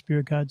one of my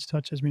spirit guides,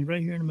 touches me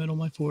right here in the middle of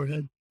my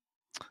forehead.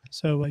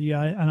 So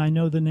and I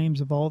know the names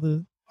of all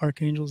the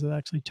archangels that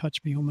actually touch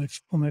me on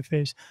my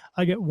face.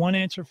 I get one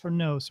answer for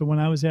no. So when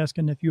I was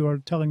asking if you are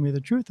telling me the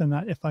truth and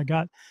not, if I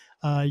got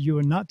you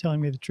are not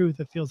telling me the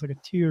truth, it feels like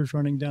a tear's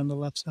running down the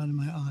left side of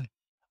my eye.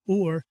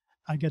 Or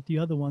I get the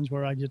other ones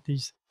where I get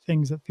these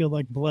things that feel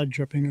like blood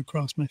dripping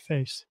across my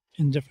face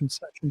in different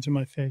sections of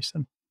my face.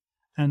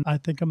 And I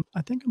think I'm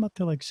up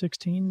to like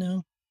 16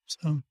 now.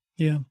 So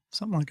yeah,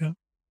 something like that.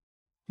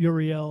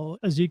 Uriel,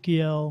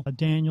 Ezekiel,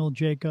 Daniel,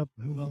 Jacob,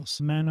 who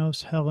else?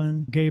 Manos,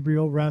 Helen,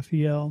 Gabriel,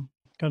 Raphael.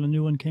 Got a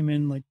new one came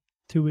in like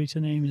 2 weeks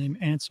ago named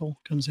Ansel,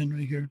 comes in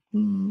right here,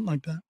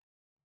 like that.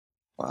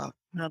 Wow.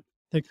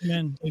 They come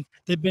in.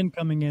 They've been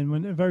coming in.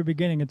 When at the very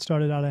beginning, it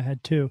started out, I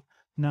had 2.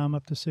 Now I'm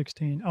up to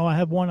 16. Oh, I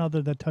have one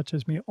other that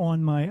touches me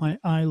on my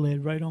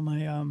eyelid, right on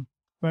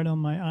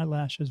my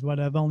eyelashes. But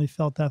I've only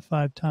felt that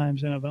 5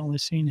 times, and I've only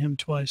seen him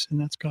twice, and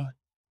that's God.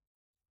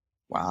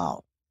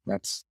 Wow.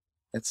 That's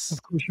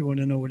Of course, you want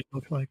to know what he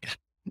looked like.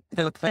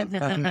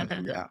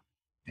 yeah.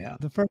 Yeah.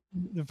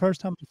 The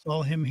first time I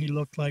saw him, he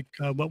looked like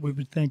what we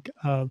would think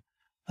of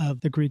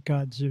the Greek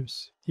god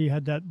Zeus. He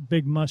had that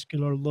big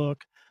muscular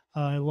look,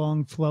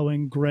 long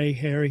flowing gray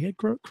hair. He had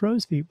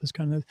crow's feet. Was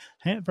kind of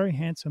very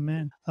handsome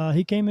man.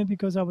 He came in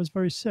because I was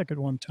very sick at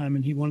one time,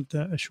 and he wanted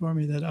to assure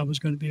me that I was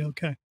going to be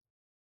okay.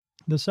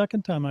 The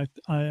second time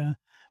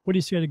what do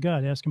you say to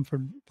God? Ask him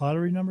for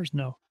lottery numbers?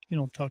 No, you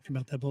don't talk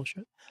about that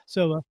bullshit.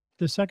 So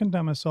the second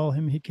time I saw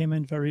him, he came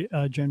in very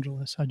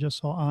genderless. I just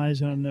saw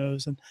eyes and a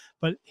nose,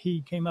 but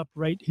he came up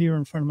right here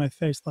in front of my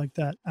face like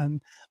that,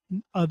 and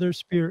other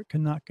spirit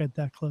cannot get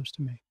that close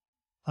to me.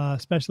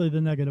 Especially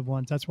the negative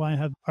ones. That's why I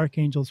have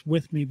archangels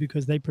with me,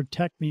 because they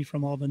protect me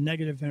from all the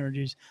negative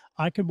energies.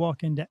 I could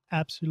walk into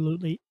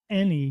absolutely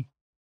any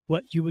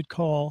what you would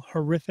call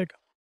horrific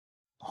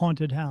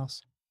haunted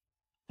house.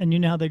 And you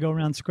know how they go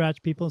around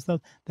scratch people and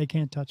stuff? They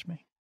can't touch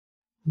me.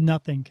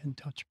 Nothing can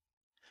touch me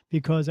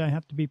because I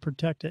have to be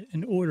protected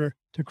in order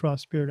to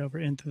cross spirit over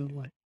into the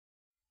light.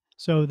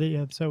 So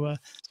so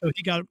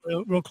he got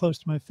real close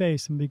to my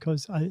face, and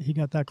because he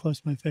got that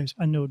close to my face,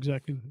 I knew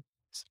exactly who he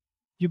was.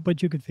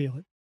 But you could feel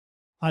it.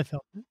 I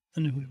felt it.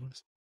 I knew who he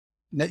was.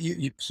 Now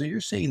so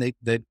you're saying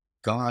that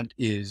God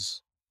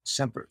is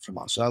separate from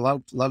us. So a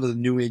lot of the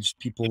New Age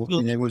people,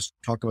 and everyone's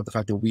talking about the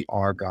fact that we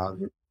are God,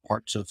 we're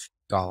parts of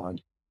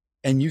God.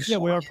 And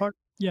we are part.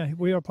 Yeah,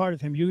 we are part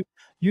of him.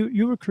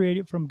 You were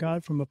created from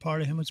God, from a part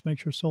of him, which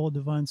makes your soul a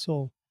divine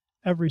soul.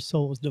 Every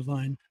soul is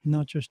divine,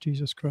 not just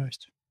Jesus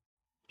Christ.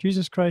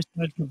 Jesus Christ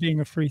died for being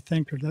a free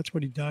thinker. That's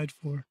what he died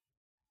for.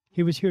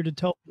 He was here to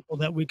tell people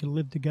that we could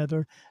live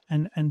together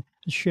and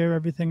share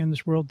everything in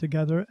this world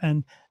together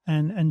and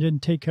then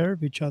take care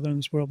of each other in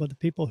this world. But the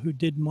people who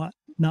did not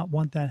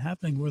want that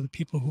happening were the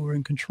people who were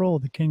in control,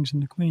 the kings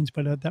and the queens.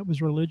 But that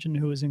was religion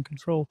who was in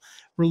control.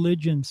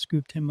 Religion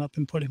scooped him up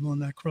and put him on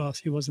that cross.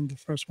 He wasn't the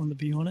first one to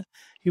be on it.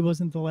 He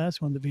wasn't the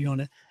last one to be on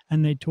it.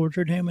 And they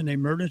tortured him and they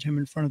murdered him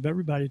in front of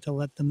everybody to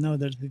let them know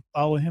that if you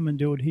follow him and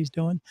do what he's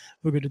doing,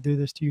 we're going to do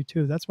this to you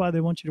too. That's why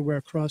they want you to wear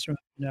a cross around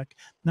your neck,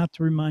 not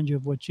to remind you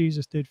of what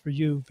Jesus did for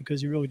you,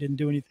 because he really didn't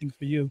do anything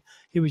for you.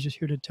 He was just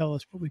here to tell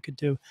us what we could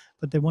do.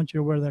 But they want you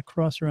to wear that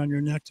cross around your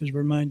neck to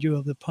remind you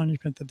of the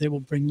punishment that they will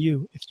bring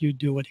you if you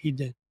do what he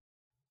did.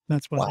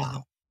 That's why they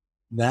do.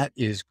 That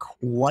is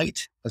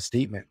quite a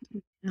statement.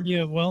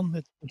 Yeah, well,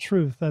 it's the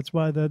truth. That's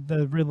why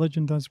the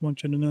religion doesn't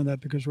want you to know that,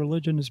 because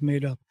religion is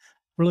made up.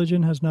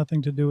 Religion has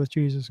nothing to do with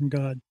Jesus and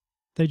God.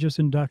 They just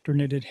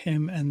indoctrinated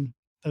him and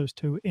those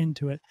two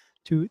into it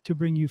to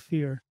bring you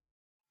fear.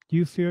 Do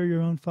you fear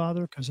your own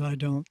father? Because I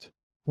don't.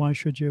 Why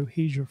should you?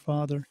 He's your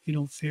father. You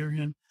don't fear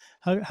him.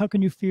 How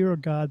can you fear a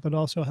God but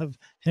also have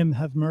him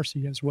have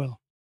mercy as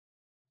well?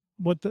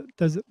 What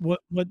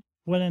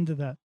end of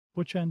that?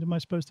 Which end am I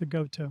supposed to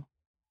go to?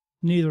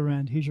 Neither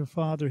end. He's your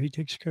father. He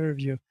takes care of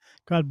you.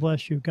 God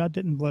bless you. God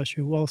didn't bless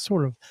you. Well,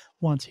 sort of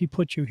once. He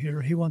put you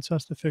here. He wants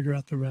us to figure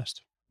out the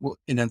rest. Well,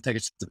 and I think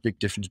it's the big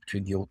difference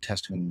between the Old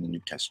Testament and the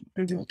New Testament.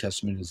 The Old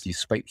Testament is the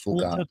spiteful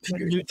God.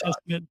 New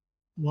Testament,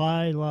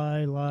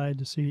 lie,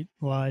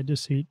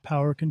 deceit,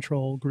 power,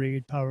 control,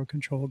 greed, power,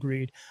 control,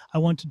 greed. I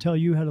want to tell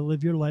you how to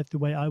live your life the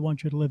way I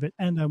want you to live it,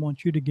 and I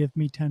want you to give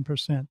me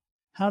 10%.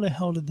 How the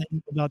hell did they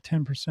know about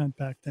 10%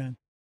 back then?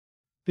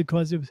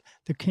 Because it was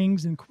the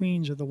kings and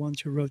queens are the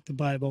ones who wrote the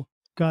Bible.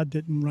 God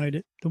didn't write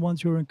it. The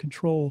ones who were in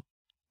control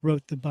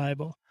wrote the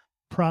Bible.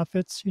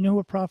 Prophets, you know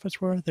what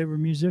prophets were? They were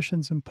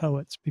musicians and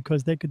poets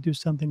because they could do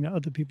something that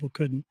other people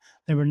couldn't.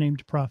 They were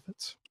named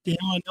prophets. Do you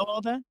know I know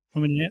all that?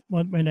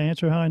 Want me to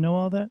answer how I know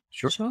all that?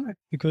 Sure.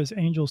 Because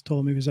angels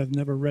told me, because I've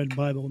never read the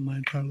Bible in my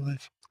entire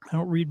life. I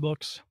don't read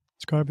books.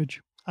 It's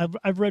garbage.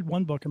 I've read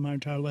one book in my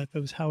entire life. It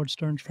was Howard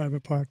Stern's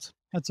Private Parts.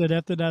 That's it.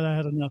 After that, I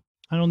had enough.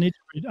 I don't need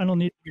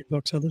to read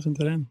books. I listen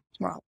to them.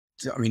 Wow.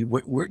 So, I mean,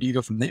 where do you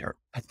go from there?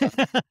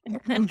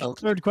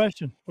 Third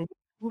question.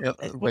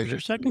 What was your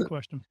second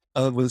question?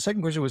 Well, the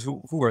second question was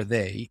who are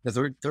they?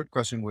 The third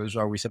question was,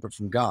 are we separate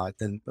from God?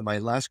 Then my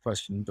last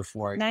question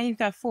before now you've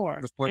got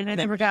 4, and I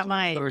never got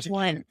my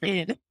one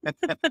in.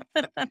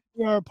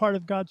 We are a part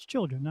of God's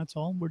children. That's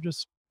all.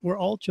 We're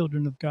all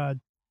children of God.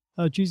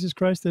 Jesus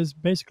Christ is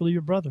basically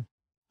your brother.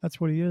 That's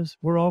what he is.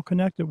 We're all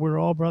connected. We're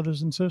all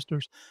brothers and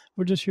sisters.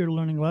 We're just here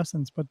learning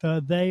lessons. But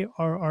they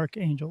are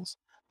archangels.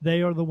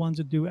 They are the ones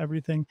that do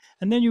everything.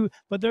 And then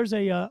but there's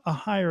a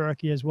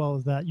hierarchy as well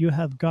as that. You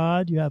have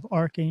God, you have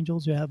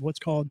archangels, you have what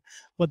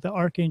the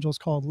archangels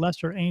called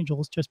lesser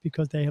angels, just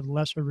because they have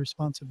lesser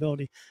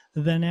responsibility.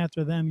 Then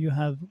after them, you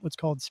have what's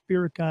called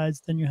spirit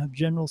guides. Then you have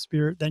general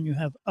spirit. Then you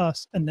have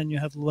us, and then you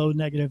have low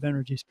negative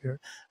energy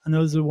spirit. And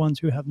those are the ones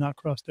who have not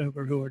crossed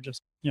over, who are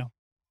just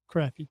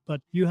crappy.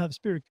 But you have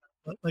spirit.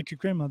 like your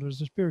grandmother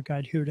is a spirit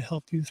guide here to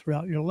help you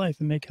throughout your life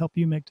and help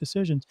you make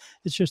decisions.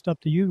 It's just up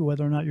to you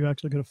whether or not you're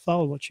actually going to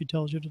follow what she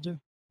tells you to do.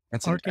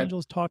 That's it.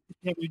 Archangels talk.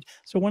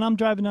 So when I'm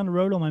driving down the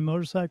road on my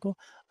motorcycle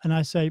and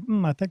I say,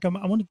 I think I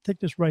want to take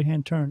this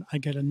right-hand turn, I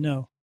get a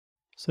no.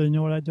 So you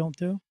know what I don't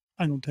do?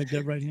 I don't take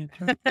that right-hand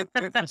turn.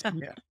 I say,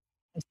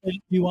 Yeah.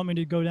 you want me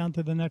to go down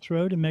to the next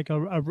road and make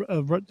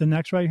the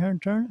next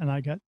right-hand turn? And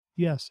I got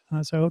yes. And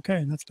I say, okay.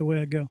 And that's the way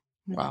I go.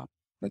 Wow.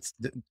 That's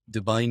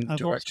divine I've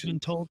also direction. been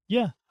told,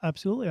 yeah,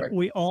 absolutely. Right.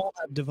 We all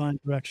have divine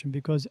direction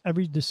because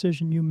every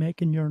decision you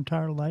make in your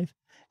entire life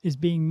is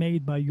being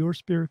made by your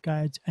spirit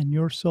guides and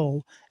your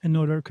soul in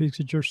order, because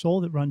it's your soul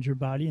that runs your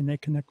body and they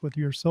connect with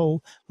your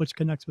soul, which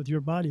connects with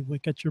your body,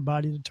 which gets your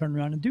body to turn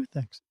around and do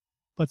things.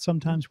 But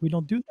sometimes we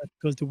don't do that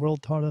because the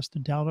world taught us to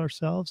doubt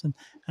ourselves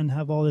and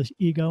have all this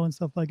ego and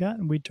stuff like that.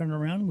 And we turn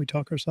around and we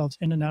talk ourselves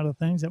in and out of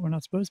things that we're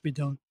not supposed to be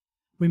doing.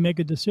 We make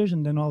a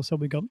decision, then all of a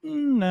sudden we go,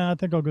 nah, I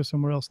think I'll go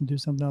somewhere else and do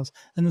something else.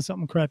 And then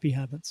something crappy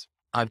happens.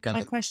 I've got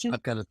My question.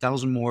 I've got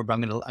 1,000 more, but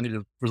I'm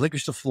gonna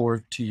relinquish the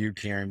floor to you,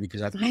 Karen,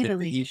 because I've been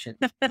Finally. patient.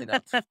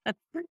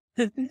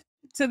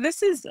 So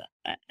this is,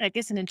 I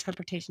guess, an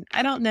interpretation.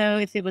 I don't know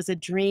if it was a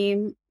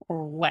dream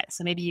or what.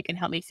 So maybe you can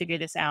help me figure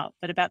this out.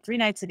 But about 3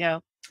 nights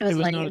ago, I was It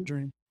was like, not a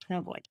dream.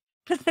 oh boy.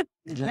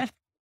 That's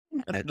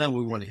not what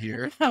we want to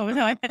hear. No,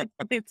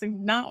 it's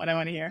not what I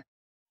want to hear.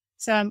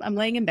 So I'm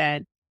laying in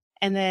bed,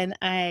 and then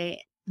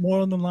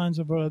More on the lines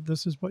of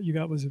this is what you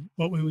got was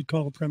what we would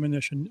call a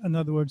premonition. In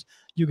other words,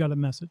 you got a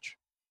message.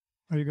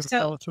 Are you going to So-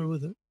 follow through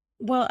with it?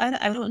 well,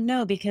 I don't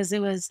know, because I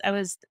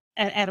was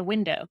at a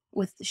window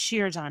with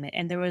shears on it,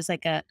 and there was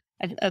like a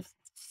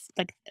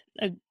like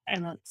a, I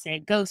don't say a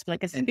ghost, but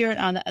like a spirit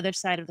on the other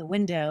side of the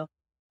window,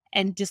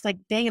 and just like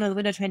banging on the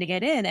window trying to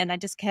get in. And I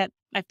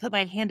put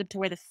my hand up to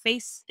where the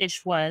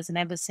face-ish was, and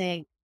I was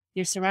saying,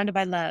 "You're surrounded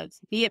by love.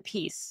 Be at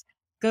peace.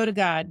 Go to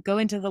God. Go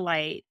into the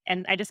light."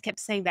 And I just kept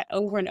saying that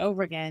over and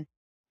over again.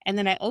 And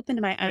then I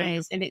opened my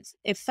eyes, and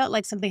it felt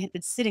like something had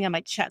been sitting on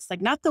my chest,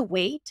 like not the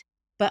weight,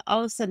 but all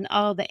of a sudden,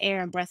 all the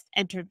air and breath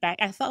entered back.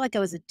 I felt like I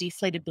was a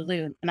deflated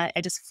balloon, and I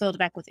just filled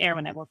back with air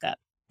when I woke up.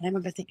 And I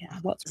remember thinking, oh,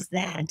 what was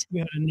that?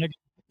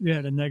 You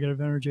had a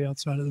negative energy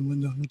outside of the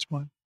window. That's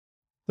why.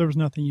 There was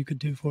nothing you could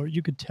do for it.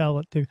 You could tell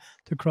it to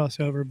cross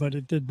over, but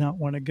it did not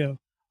want to go.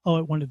 All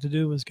it wanted to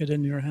do was get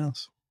into your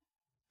house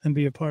and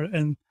be a part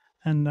of,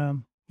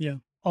 yeah.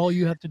 All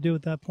you have to do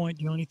at that point,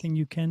 the only thing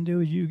you can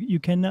do is you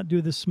cannot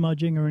do the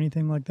smudging or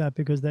anything like that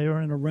because they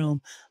are in a realm.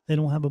 They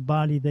don't have a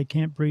body. They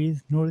can't breathe,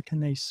 nor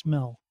can they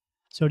smell.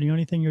 So the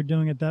only thing you're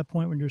doing at that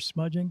point when you're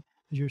smudging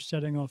is you're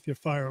setting off your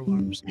fire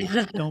alarms.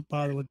 Don't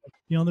bother with that.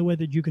 The only way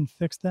that you can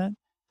fix that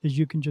is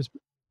you can just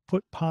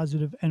put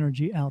positive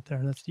energy out there.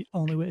 That's the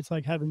only way. It's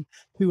like having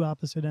two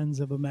opposite ends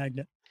of a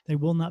magnet. They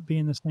will not be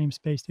in the same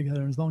space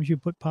together. As long as you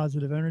put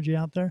positive energy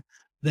out there,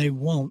 they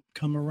won't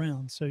come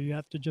around. So you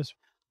have to just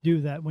do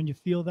that. When you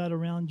feel that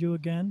around you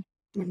again,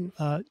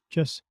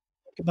 just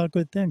think about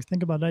good things.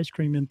 Think about ice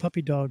cream and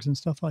puppy dogs and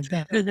stuff like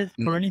that.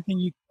 Or anything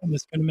you can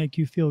that's going to make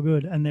you feel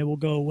good, and they will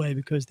go away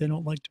because they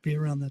don't like to be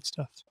around that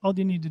stuff. All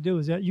you need to do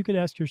is that you could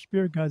ask your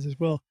spirit guides as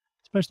well,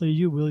 especially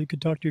you, Will. You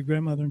could talk to your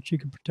grandmother and she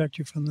could protect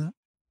you from that.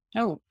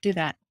 Oh, do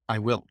that. I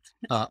will.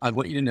 I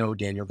want you to know,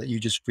 Daniel, that you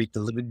just freaked the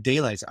living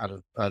daylights out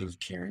of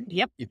Karen.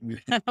 Yep.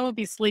 I will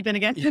be sleeping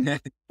again.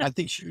 I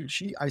think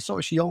I saw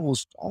she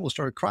almost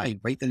started crying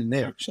right then and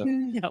there. So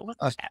No,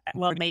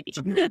 well, maybe.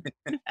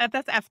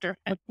 That's after.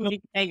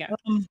 Hang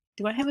on.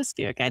 Do I have a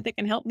spirit guide that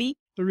can help me?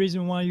 The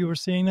reason why you were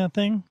seeing that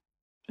thing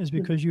is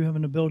because you have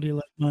an ability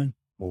like mine.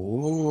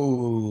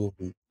 Oh,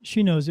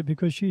 She knows it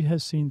because she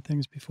has seen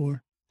things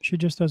before. She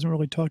just doesn't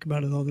really talk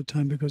about it all the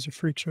time because it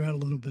freaks her out a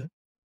little bit.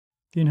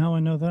 Do you know how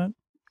I know that?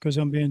 Because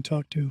I'm being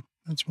talked to.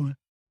 That's why.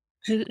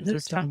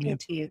 Who's talking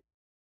to you?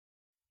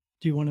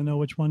 Do you want to know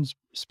which one's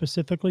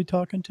specifically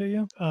talking to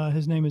you?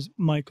 His name is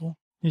Michael.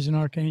 He's an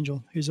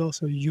archangel. He's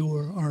also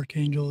your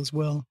archangel as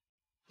well.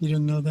 You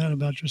didn't know that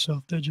about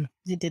yourself, did you?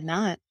 I did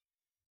not.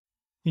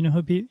 You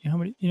know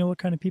you know what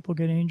kind of people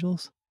get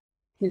angels?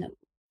 No.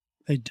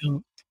 They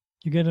don't.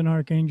 You get an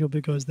archangel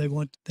because they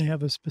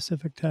have a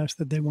specific task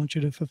that they want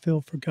you to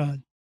fulfill for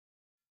God.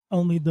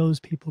 Only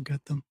those people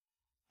get them.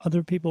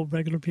 Other people,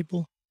 regular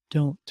people,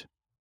 don't.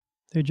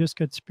 They just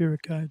get spirit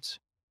guides.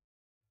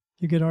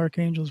 You get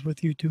archangels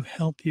with you to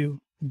help you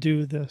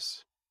do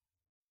this.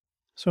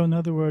 So in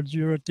other words,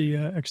 you're at the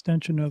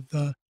extension of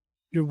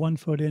you're 1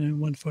 foot in and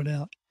 1 foot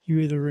out. You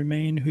either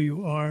remain who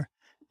you are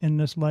in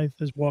this life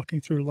as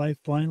walking through life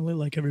blindly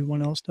like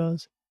everyone else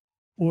does,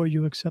 or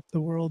you accept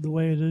the world the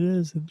way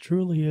it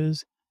truly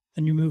is,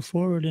 and you move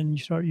forward and you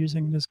start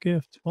using this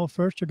gift. Well,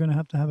 first you're going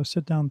to have a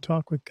sit-down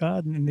talk with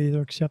God and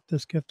either accept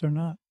this gift or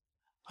not.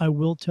 I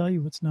will tell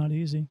you it's not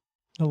easy.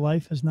 The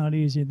life is not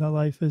easy. The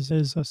life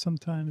is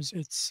sometimes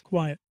it's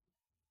quiet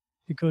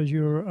because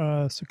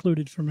you're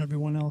secluded from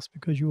everyone else,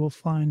 because you will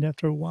find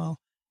after a while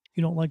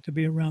you don't like to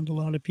be around a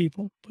lot of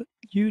people, but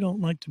you don't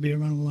like to be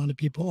around a lot of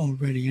people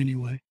already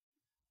anyway.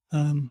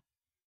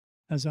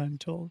 As I'm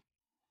told,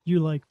 you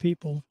like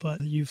people,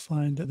 but you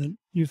find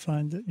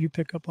that you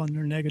pick up on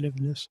their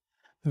negativeness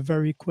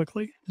very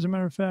quickly. As a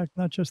matter of fact,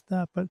 not just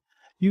that, but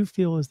you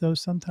feel as though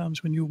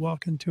sometimes when you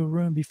walk into a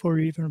room, before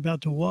you're even about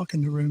to walk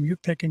in the room, you're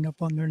picking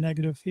up on their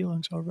negative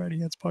feelings already.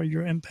 That's part of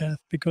your empath,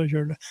 because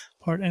you're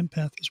part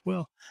empath as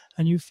well.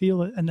 And you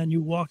feel it, and then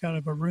you walk out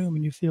of a room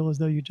and you feel as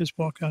though you just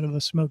walked out of a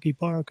smoky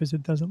bar, because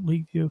it doesn't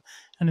leave you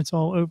and it's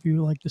all over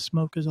you, like the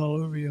smoke is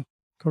all over you.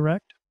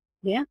 Correct?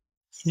 Yeah.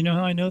 You know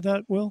how I know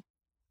that, Will?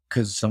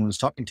 Because someone's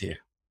talking to you.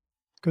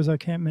 Because I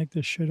can't make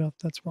this shit up.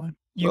 That's why.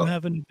 You Well-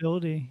 have an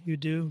ability, you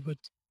do, but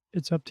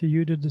it's up to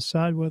you to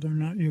decide whether or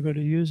not you're going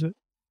to use it.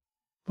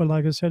 But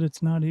like I said,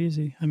 it's not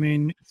easy. I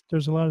mean,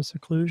 there's a lot of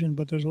seclusion,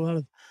 but there's a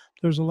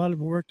lot of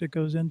work that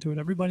goes into it.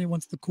 Everybody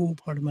wants the cool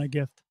part of my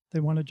gift.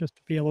 They want to just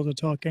be able to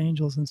talk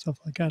angels and stuff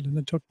like that. And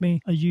it took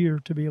me a year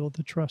to be able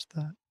to trust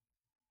that,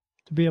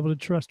 to be able to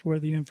trust where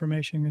the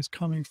information is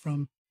coming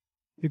from,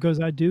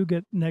 because I do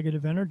get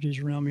negative energies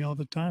around me all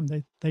the time.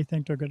 They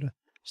think they're going to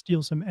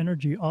steal some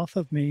energy off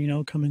of me,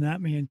 coming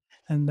at me,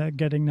 and that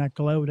getting that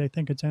glow. They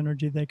think it's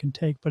energy they can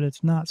take, but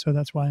it's not. So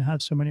that's why I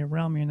have so many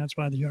around me, and that's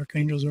why the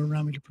archangels are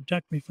around me to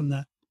protect me from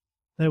that.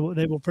 They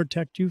will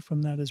protect you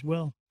from that as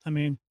well. I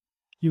mean,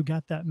 you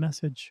got that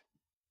message.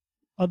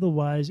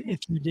 Otherwise,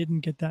 if you didn't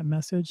get that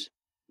message,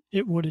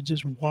 it would have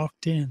just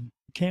walked in.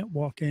 You can't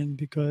walk in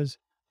because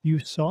you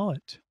saw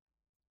it.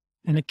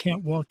 And it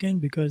can't walk in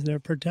because they're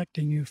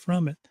protecting you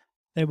from it.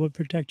 They will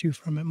protect you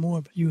from it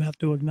more, but you have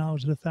to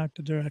acknowledge the fact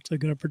that they're actually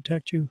going to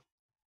protect you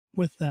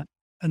with that.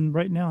 And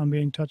right now, I'm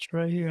being touched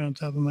right here on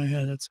top of my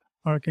head. It's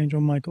Archangel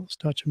Michael's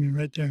touching me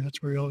right there.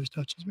 That's where he always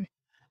touches me.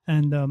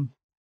 And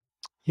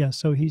yeah,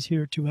 so he's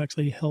here to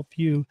actually help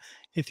you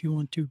if you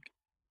want to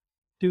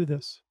do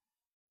this.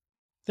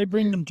 They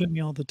bring them to me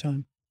all the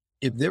time.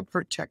 If they're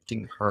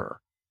protecting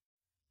her,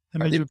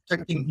 That are means they you're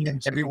protecting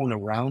protecting everyone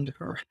around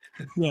her?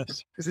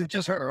 Yes. Is it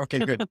just her? Okay,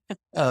 good.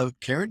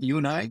 Karen, you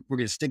and I, we're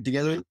going to stick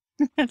together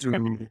That's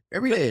perfect. through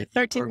every day.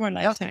 13 or more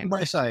nothing lifetimes.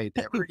 by side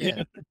ever Yeah,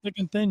 again. thick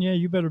and thin. Yeah,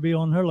 you better be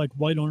on her like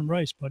white on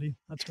rice, buddy.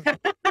 That's right.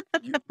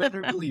 You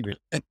better believe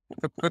it.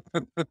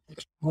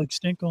 Like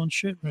stink on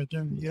shit right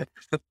there. Yeah.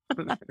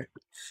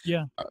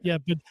 Yeah, yeah,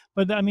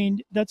 but I mean,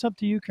 that's up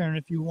to you, Karen,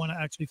 if you want to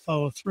actually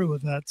follow through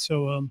with that.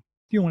 So,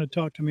 if you want to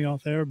talk to me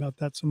off air about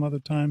that some other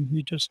time,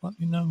 you just let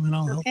me know and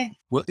I'll help. Okay.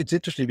 Well, it's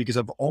interesting because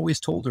I've always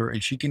told her,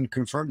 and she can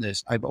confirm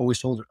this, I've always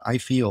told her, I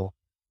feel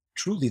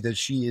truly that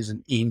she is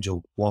an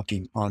angel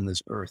walking on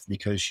this earth,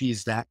 because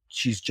she's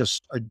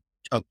just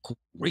a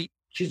great,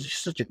 she's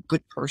just such a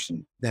good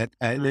person that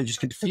I just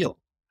can feel.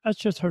 That's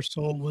just her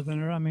soul within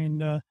her. I mean,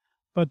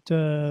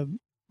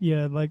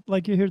 yeah,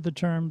 like you hear the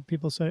term,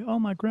 people say, "Oh,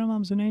 my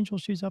grandmom's an angel.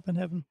 She's up in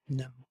heaven."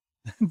 No,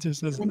 it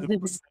just doesn't work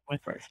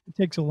that way. It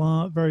takes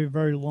a very,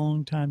 very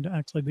long time to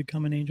actually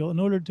become an angel. In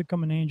order to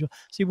become an angel,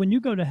 see, when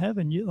you go to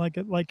heaven, you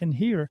like in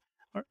here,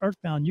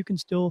 earthbound, you can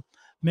still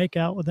make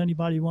out with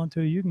anybody you want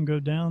to. You can go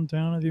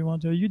downtown if you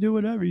want to. You do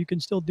whatever. You can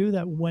still do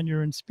that when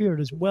you're in spirit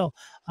as well,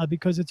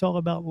 because it's all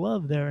about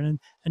love there, and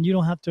you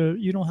don't have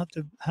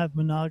to have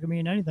monogamy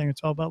and anything.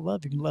 It's all about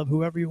love. You can love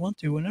whoever you want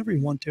to, whenever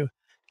you want to.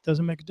 It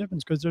doesn't make a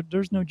difference, because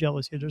there's no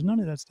jealousy. There's none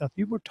of that stuff.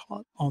 You were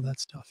taught all that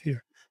stuff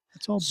here.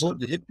 It's all So bull.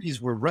 the hippies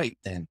were right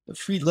then. The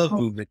free love Oh,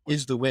 movement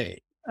is the way.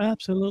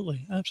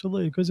 absolutely,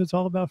 absolutely, because it's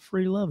all about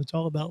free love. It's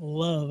all about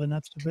love, and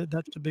that's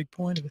the big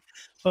point of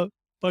it.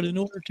 But in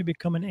order to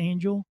become an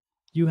angel,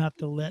 you have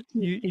to let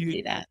You can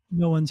see that.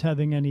 no one's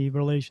having any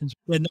relations.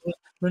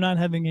 We're not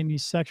having any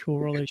sexual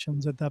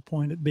relations at that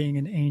point at being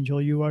an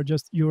angel. You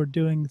are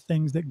doing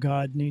things that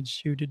God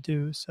needs you to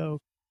do. So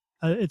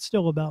it's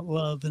still about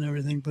love and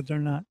everything, but they're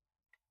not.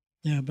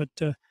 Yeah, but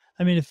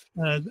I mean,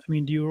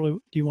 do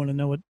you want to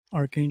know what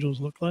archangels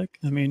look like?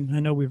 I mean, I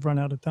know we've run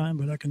out of time,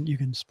 but you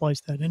can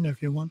splice that in there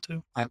if you want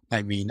to.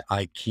 I mean,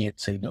 I can't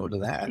say no to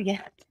that.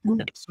 Yeah.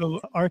 So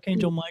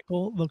Archangel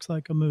Michael looks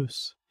like a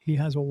moose. He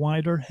has a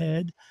wider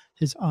head.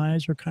 His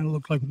eyes are kind of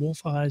look like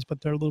wolf eyes, but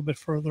they're a little bit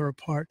further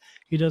apart.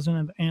 He doesn't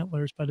have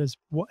antlers, but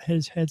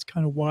his head's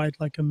kind of wide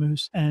like a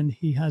moose, and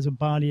he has a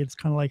body that's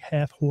kind of like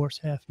half horse,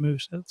 half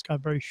moose. It's got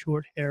very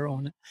short hair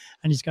on it,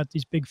 and he's got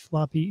these big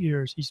floppy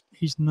ears.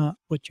 He's not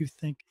what you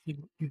think he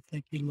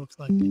looks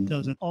like. He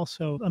doesn't.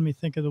 Also, let me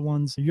think of the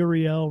ones: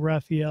 Uriel,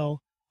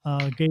 Raphael,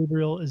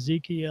 Gabriel,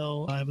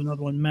 Ezekiel. I have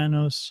another one: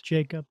 Manos,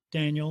 Jacob,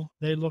 Daniel.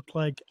 They look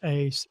like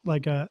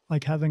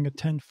like having a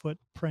 10-foot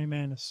praying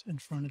mantis in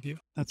front of you.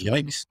 That's what they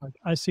look Yikes. like.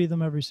 I see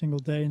them every single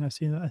day, and I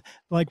see that.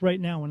 Like right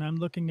now, when I'm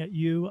looking at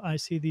you, I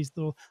see these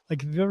little.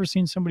 Like, have you ever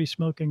seen somebody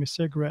smoking a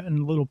cigarette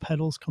and little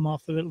petals come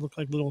off of it? It look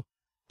like little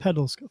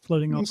petals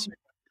floating off.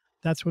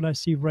 That's what I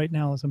see right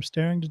now as I'm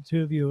staring at the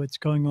two of you. It's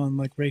going on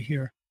like right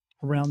here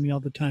around me all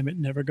the time. It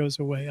never goes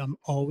away. I'm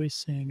always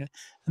seeing it.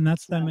 And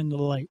that's them in the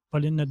light.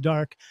 But in the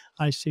dark,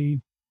 I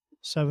see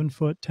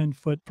 7-foot,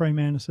 10-foot praying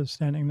mantises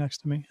standing next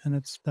to me. And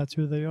that's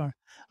who they are.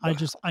 I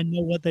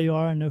know what they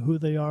are. I know who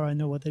they are. I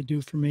know what they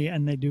do for me,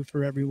 and they do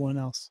for everyone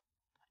else.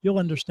 You'll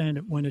understand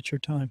it when it's your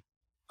time.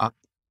 I'm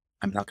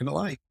not going to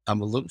lie.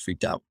 I'm a little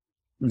freaked out.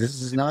 This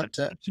is not.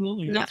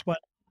 Absolutely. Yeah.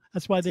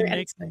 That's why they Very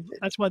make them, unexpected.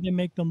 that's why they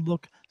make them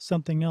look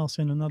something else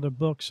in another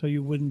book, so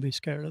you wouldn't be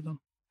scared of them.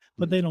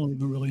 but they don't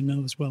even really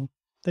know as well.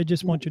 They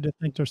just want you to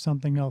think there's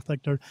something else,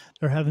 like they're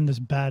having this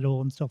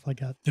battle and stuff like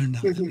that. They're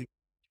not.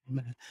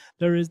 Man.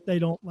 They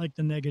don't like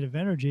the negative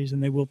energies,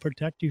 and they will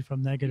protect you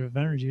from negative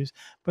energies,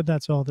 but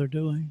that's all they're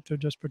doing.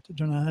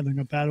 They're not having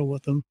a battle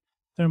with them.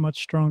 They're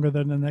much stronger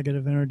than the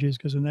negative energies,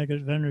 because the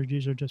negative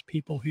energies are just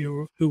people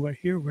who are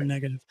here were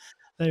negative.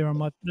 They are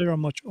much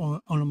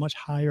on a much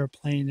higher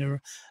plane.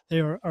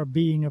 They are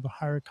being of a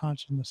higher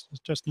consciousness.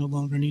 It just no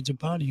longer needs a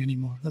body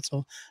anymore. That's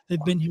all.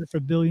 They've been here for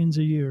billions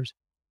of years,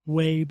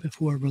 way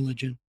before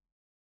religion,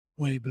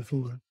 way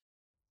before.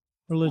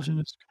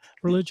 Religion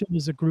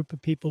is a group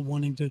of people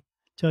wanting to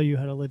tell you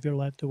how to live your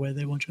life the way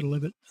they want you to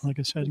live it. Like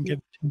I said, and give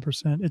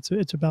 10%.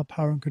 It's about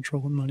power and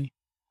control and money.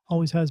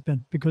 Always has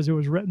been, because it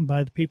was written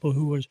by the people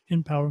who was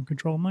in power and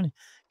control of money,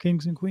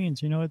 kings and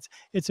queens.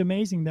 It's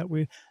amazing that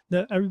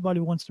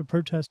everybody wants to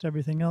protest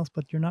everything else,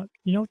 but you're not.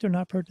 You know what they're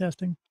not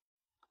protesting?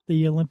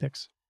 The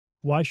Olympics.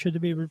 Why should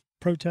they be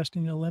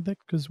protesting the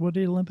Olympics? Because what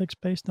are the Olympics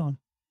based on?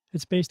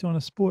 It's based on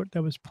a sport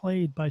that was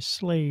played by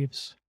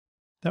slaves,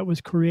 that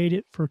was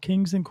created for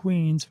kings and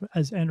queens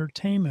as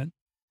entertainment,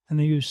 and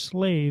they used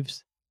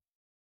slaves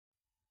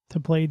to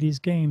play these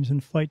games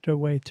and fight their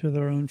way to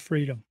their own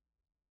freedom.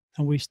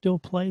 And we still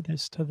play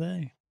this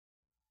today.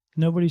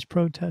 Nobody's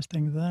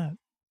protesting that.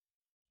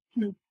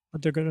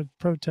 But they're going to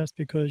protest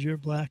because you're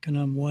black and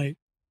I'm white.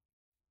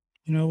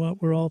 You know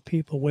what? We're all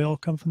people. We all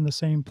come from the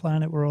same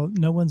planet.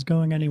 No one's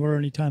going anywhere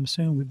anytime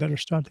soon. We better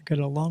start to get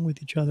along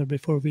with each other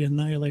before we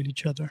annihilate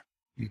each other.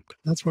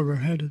 That's where we're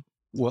headed.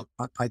 Well,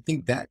 I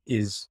think that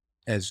is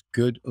as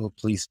good of a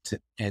place to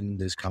end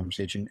this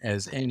conversation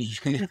as any.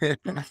 You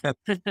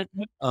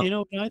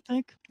know what I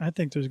think? I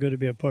think there's going to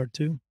be a part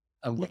 2.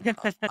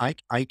 I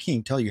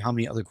can't tell you how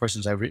many other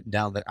questions I've written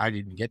down that I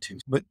didn't get to.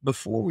 But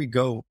before we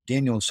go,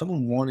 Daniel, if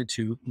someone wanted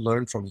to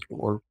learn from you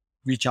or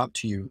reach out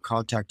to you,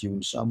 contact you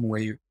in some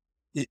way,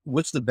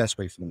 what's the best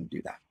way for them to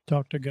do that?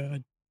 Talk to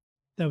God.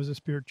 That was a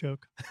spirit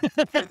joke.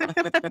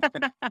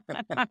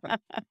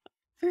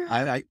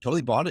 I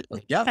totally bought it.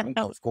 Like, yeah,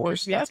 of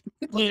course. Yeah.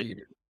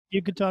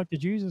 You could talk to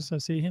Jesus. I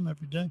see him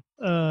every day.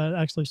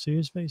 Actually see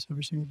his face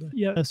every single day.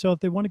 Yeah. So if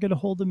they want to get a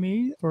hold of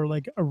me for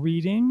like a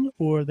reading,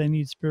 or they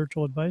need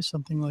spiritual advice,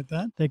 something like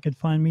that, they can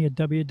find me at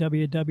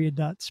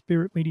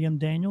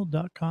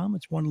www.spiritmediumdaniel.com.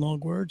 It's one long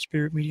word,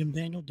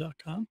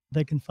 spiritmediumdaniel.com.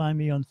 They can find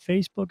me on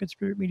Facebook at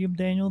Spirit Medium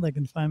Daniel. They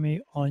can find me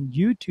on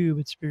YouTube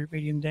at Spirit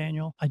Medium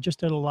Daniel. I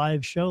just did a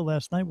live show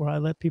last night where I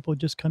let people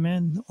just come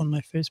in on my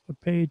Facebook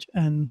page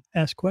and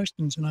ask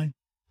questions, and I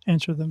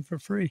answer them for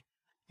free.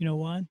 You know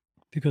why?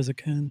 Because it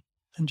can,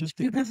 and just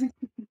because.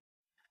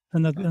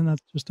 and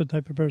that's just the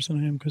type of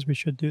person I am, because we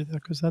should do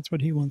that, because that's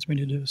what he wants me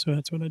to do. So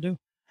that's what I do.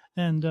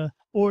 And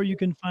or you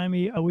can find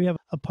me. We have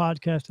a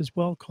podcast as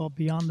well called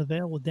Beyond the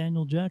Veil with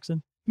Daniel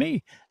Jackson,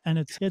 me, and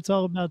it's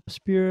all about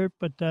spirit,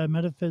 but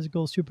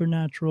metaphysical,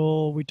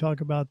 supernatural. We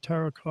talk about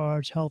tarot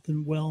cards, health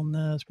and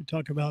wellness. We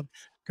talk about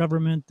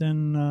government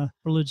and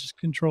religious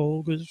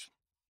control, because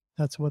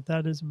that's what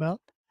that is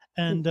about.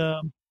 And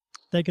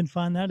they can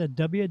find that at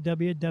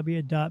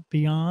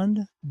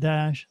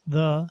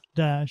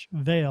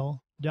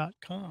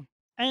www.beyond-the-veil.com.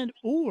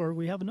 Or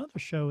we have another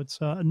show. It's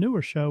a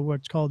newer show where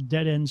it's called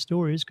Dead End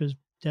Stories, because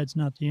dead's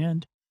not the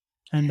end.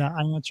 And I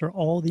answer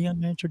all the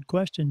unanswered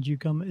questions.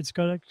 It's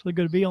actually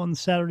going to be on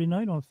Saturday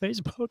night on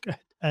Facebook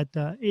at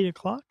 8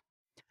 o'clock.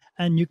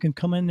 And you can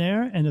come in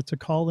there, and it's a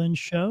call-in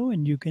show,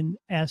 and you can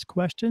ask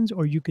questions,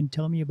 or you can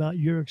tell me about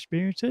your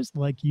experiences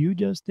like you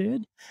just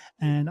did,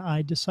 and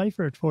I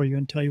decipher it for you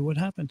and tell you what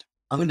happened.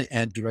 I'm going to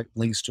add direct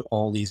links to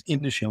all these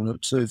in the show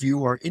notes. So if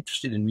you are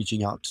interested in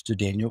reaching out to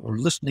Daniel or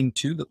listening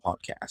to the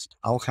podcast,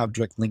 I'll have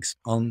direct links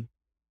on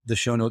the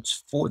show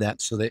notes for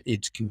that, so that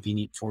it's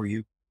convenient for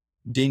you.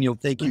 Daniel,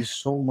 thank you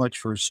so much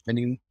for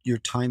spending your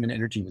time and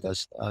energy with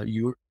us.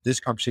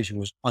 This conversation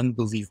was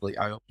unbelievably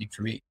eye-opening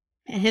for me.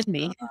 It hit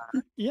me.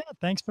 Yeah,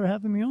 thanks for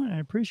having me on. I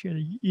appreciate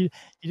it. You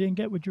didn't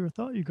get what you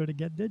thought you were going to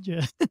get, did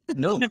you?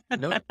 No.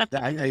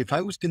 If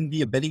I was going to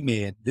be a betting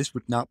man, this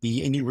would not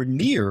be anywhere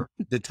near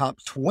the top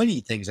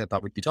 20 things I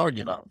thought we'd be talking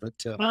about. But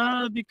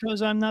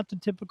because I'm not the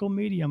typical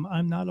medium.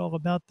 I'm not all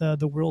about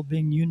the world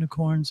being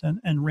unicorns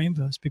and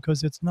rainbows,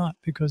 because it's not.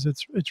 Because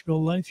it's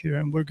real life here,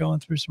 and we're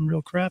going through some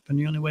real crap. And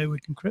the only way we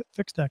can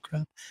fix that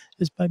crap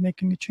is by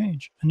making a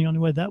change. And the only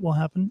way that will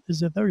happen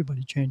is if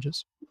everybody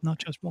changes, not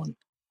just one.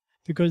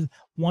 Because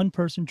one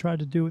person tried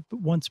to do it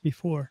once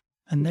before,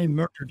 and they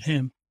murdered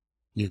him.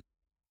 Yeah.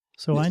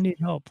 So I need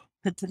help.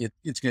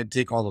 It's going to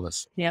take all of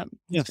us. Yep.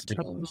 Yes.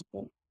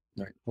 All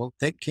right. Well,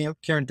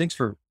 Karen, thanks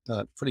for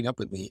putting up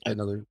with me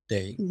another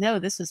day. No,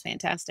 this was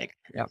fantastic.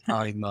 Yeah,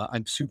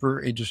 I'm super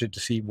interested to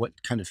see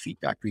what kind of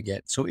feedback we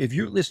get. So if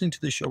you're listening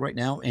to the show right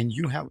now and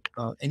you have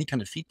any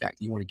kind of feedback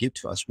you want to give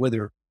to us,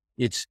 whether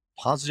it's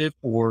positive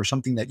or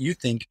something that you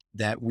think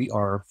that we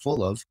are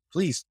full of,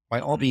 please, by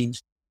all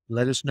means,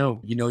 let us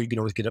know. You know, you can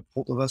always get a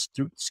hold of us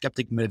through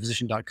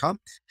skepticmetaphysician.com.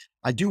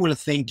 I do want to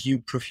thank you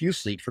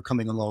profusely for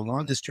coming along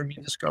on this journey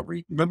of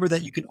discovery. Remember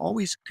that you can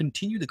always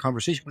continue the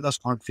conversation with us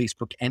on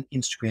Facebook and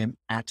Instagram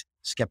at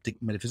Skeptic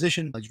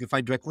Metaphysician. You can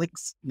find direct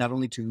links not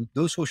only to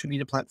those social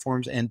media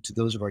platforms and to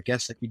those of our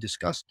guests that we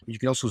discussed. You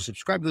can also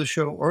subscribe to the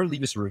show or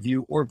leave us a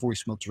review or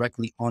voicemail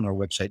directly on our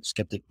website,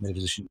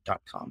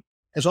 skepticmetaphysician.com.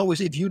 As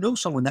always, if you know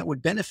someone that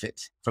would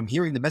benefit from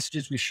hearing the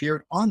messages we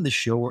shared on the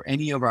show or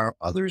any of our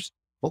others,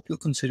 hope you'll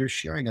consider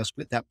sharing us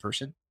with that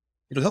person.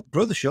 It'll help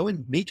grow the show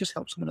and may just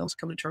help someone else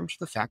come to terms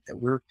with the fact that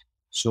we're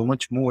so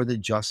much more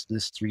than just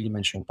this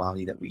three-dimensional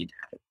body that we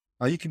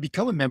inhabit. You can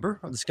become a member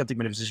of the Skeptic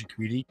Metaphysician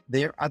community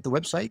there at the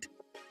website.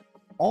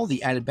 All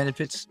the added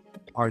benefits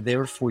are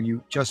there for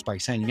you just by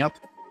signing up.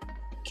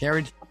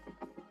 Karen,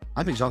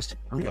 I'm exhausted.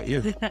 How about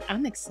you?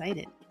 I'm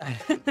excited.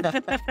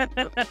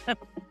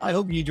 I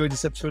hope you enjoyed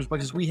this episode as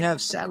much as we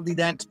have. Sadly,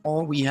 that's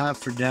all we have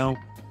for now.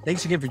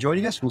 Thanks again for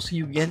joining us. We'll see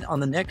you again on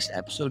the next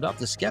episode of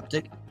The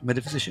Skeptic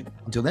Metaphysician.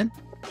 Until then,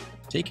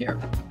 take care.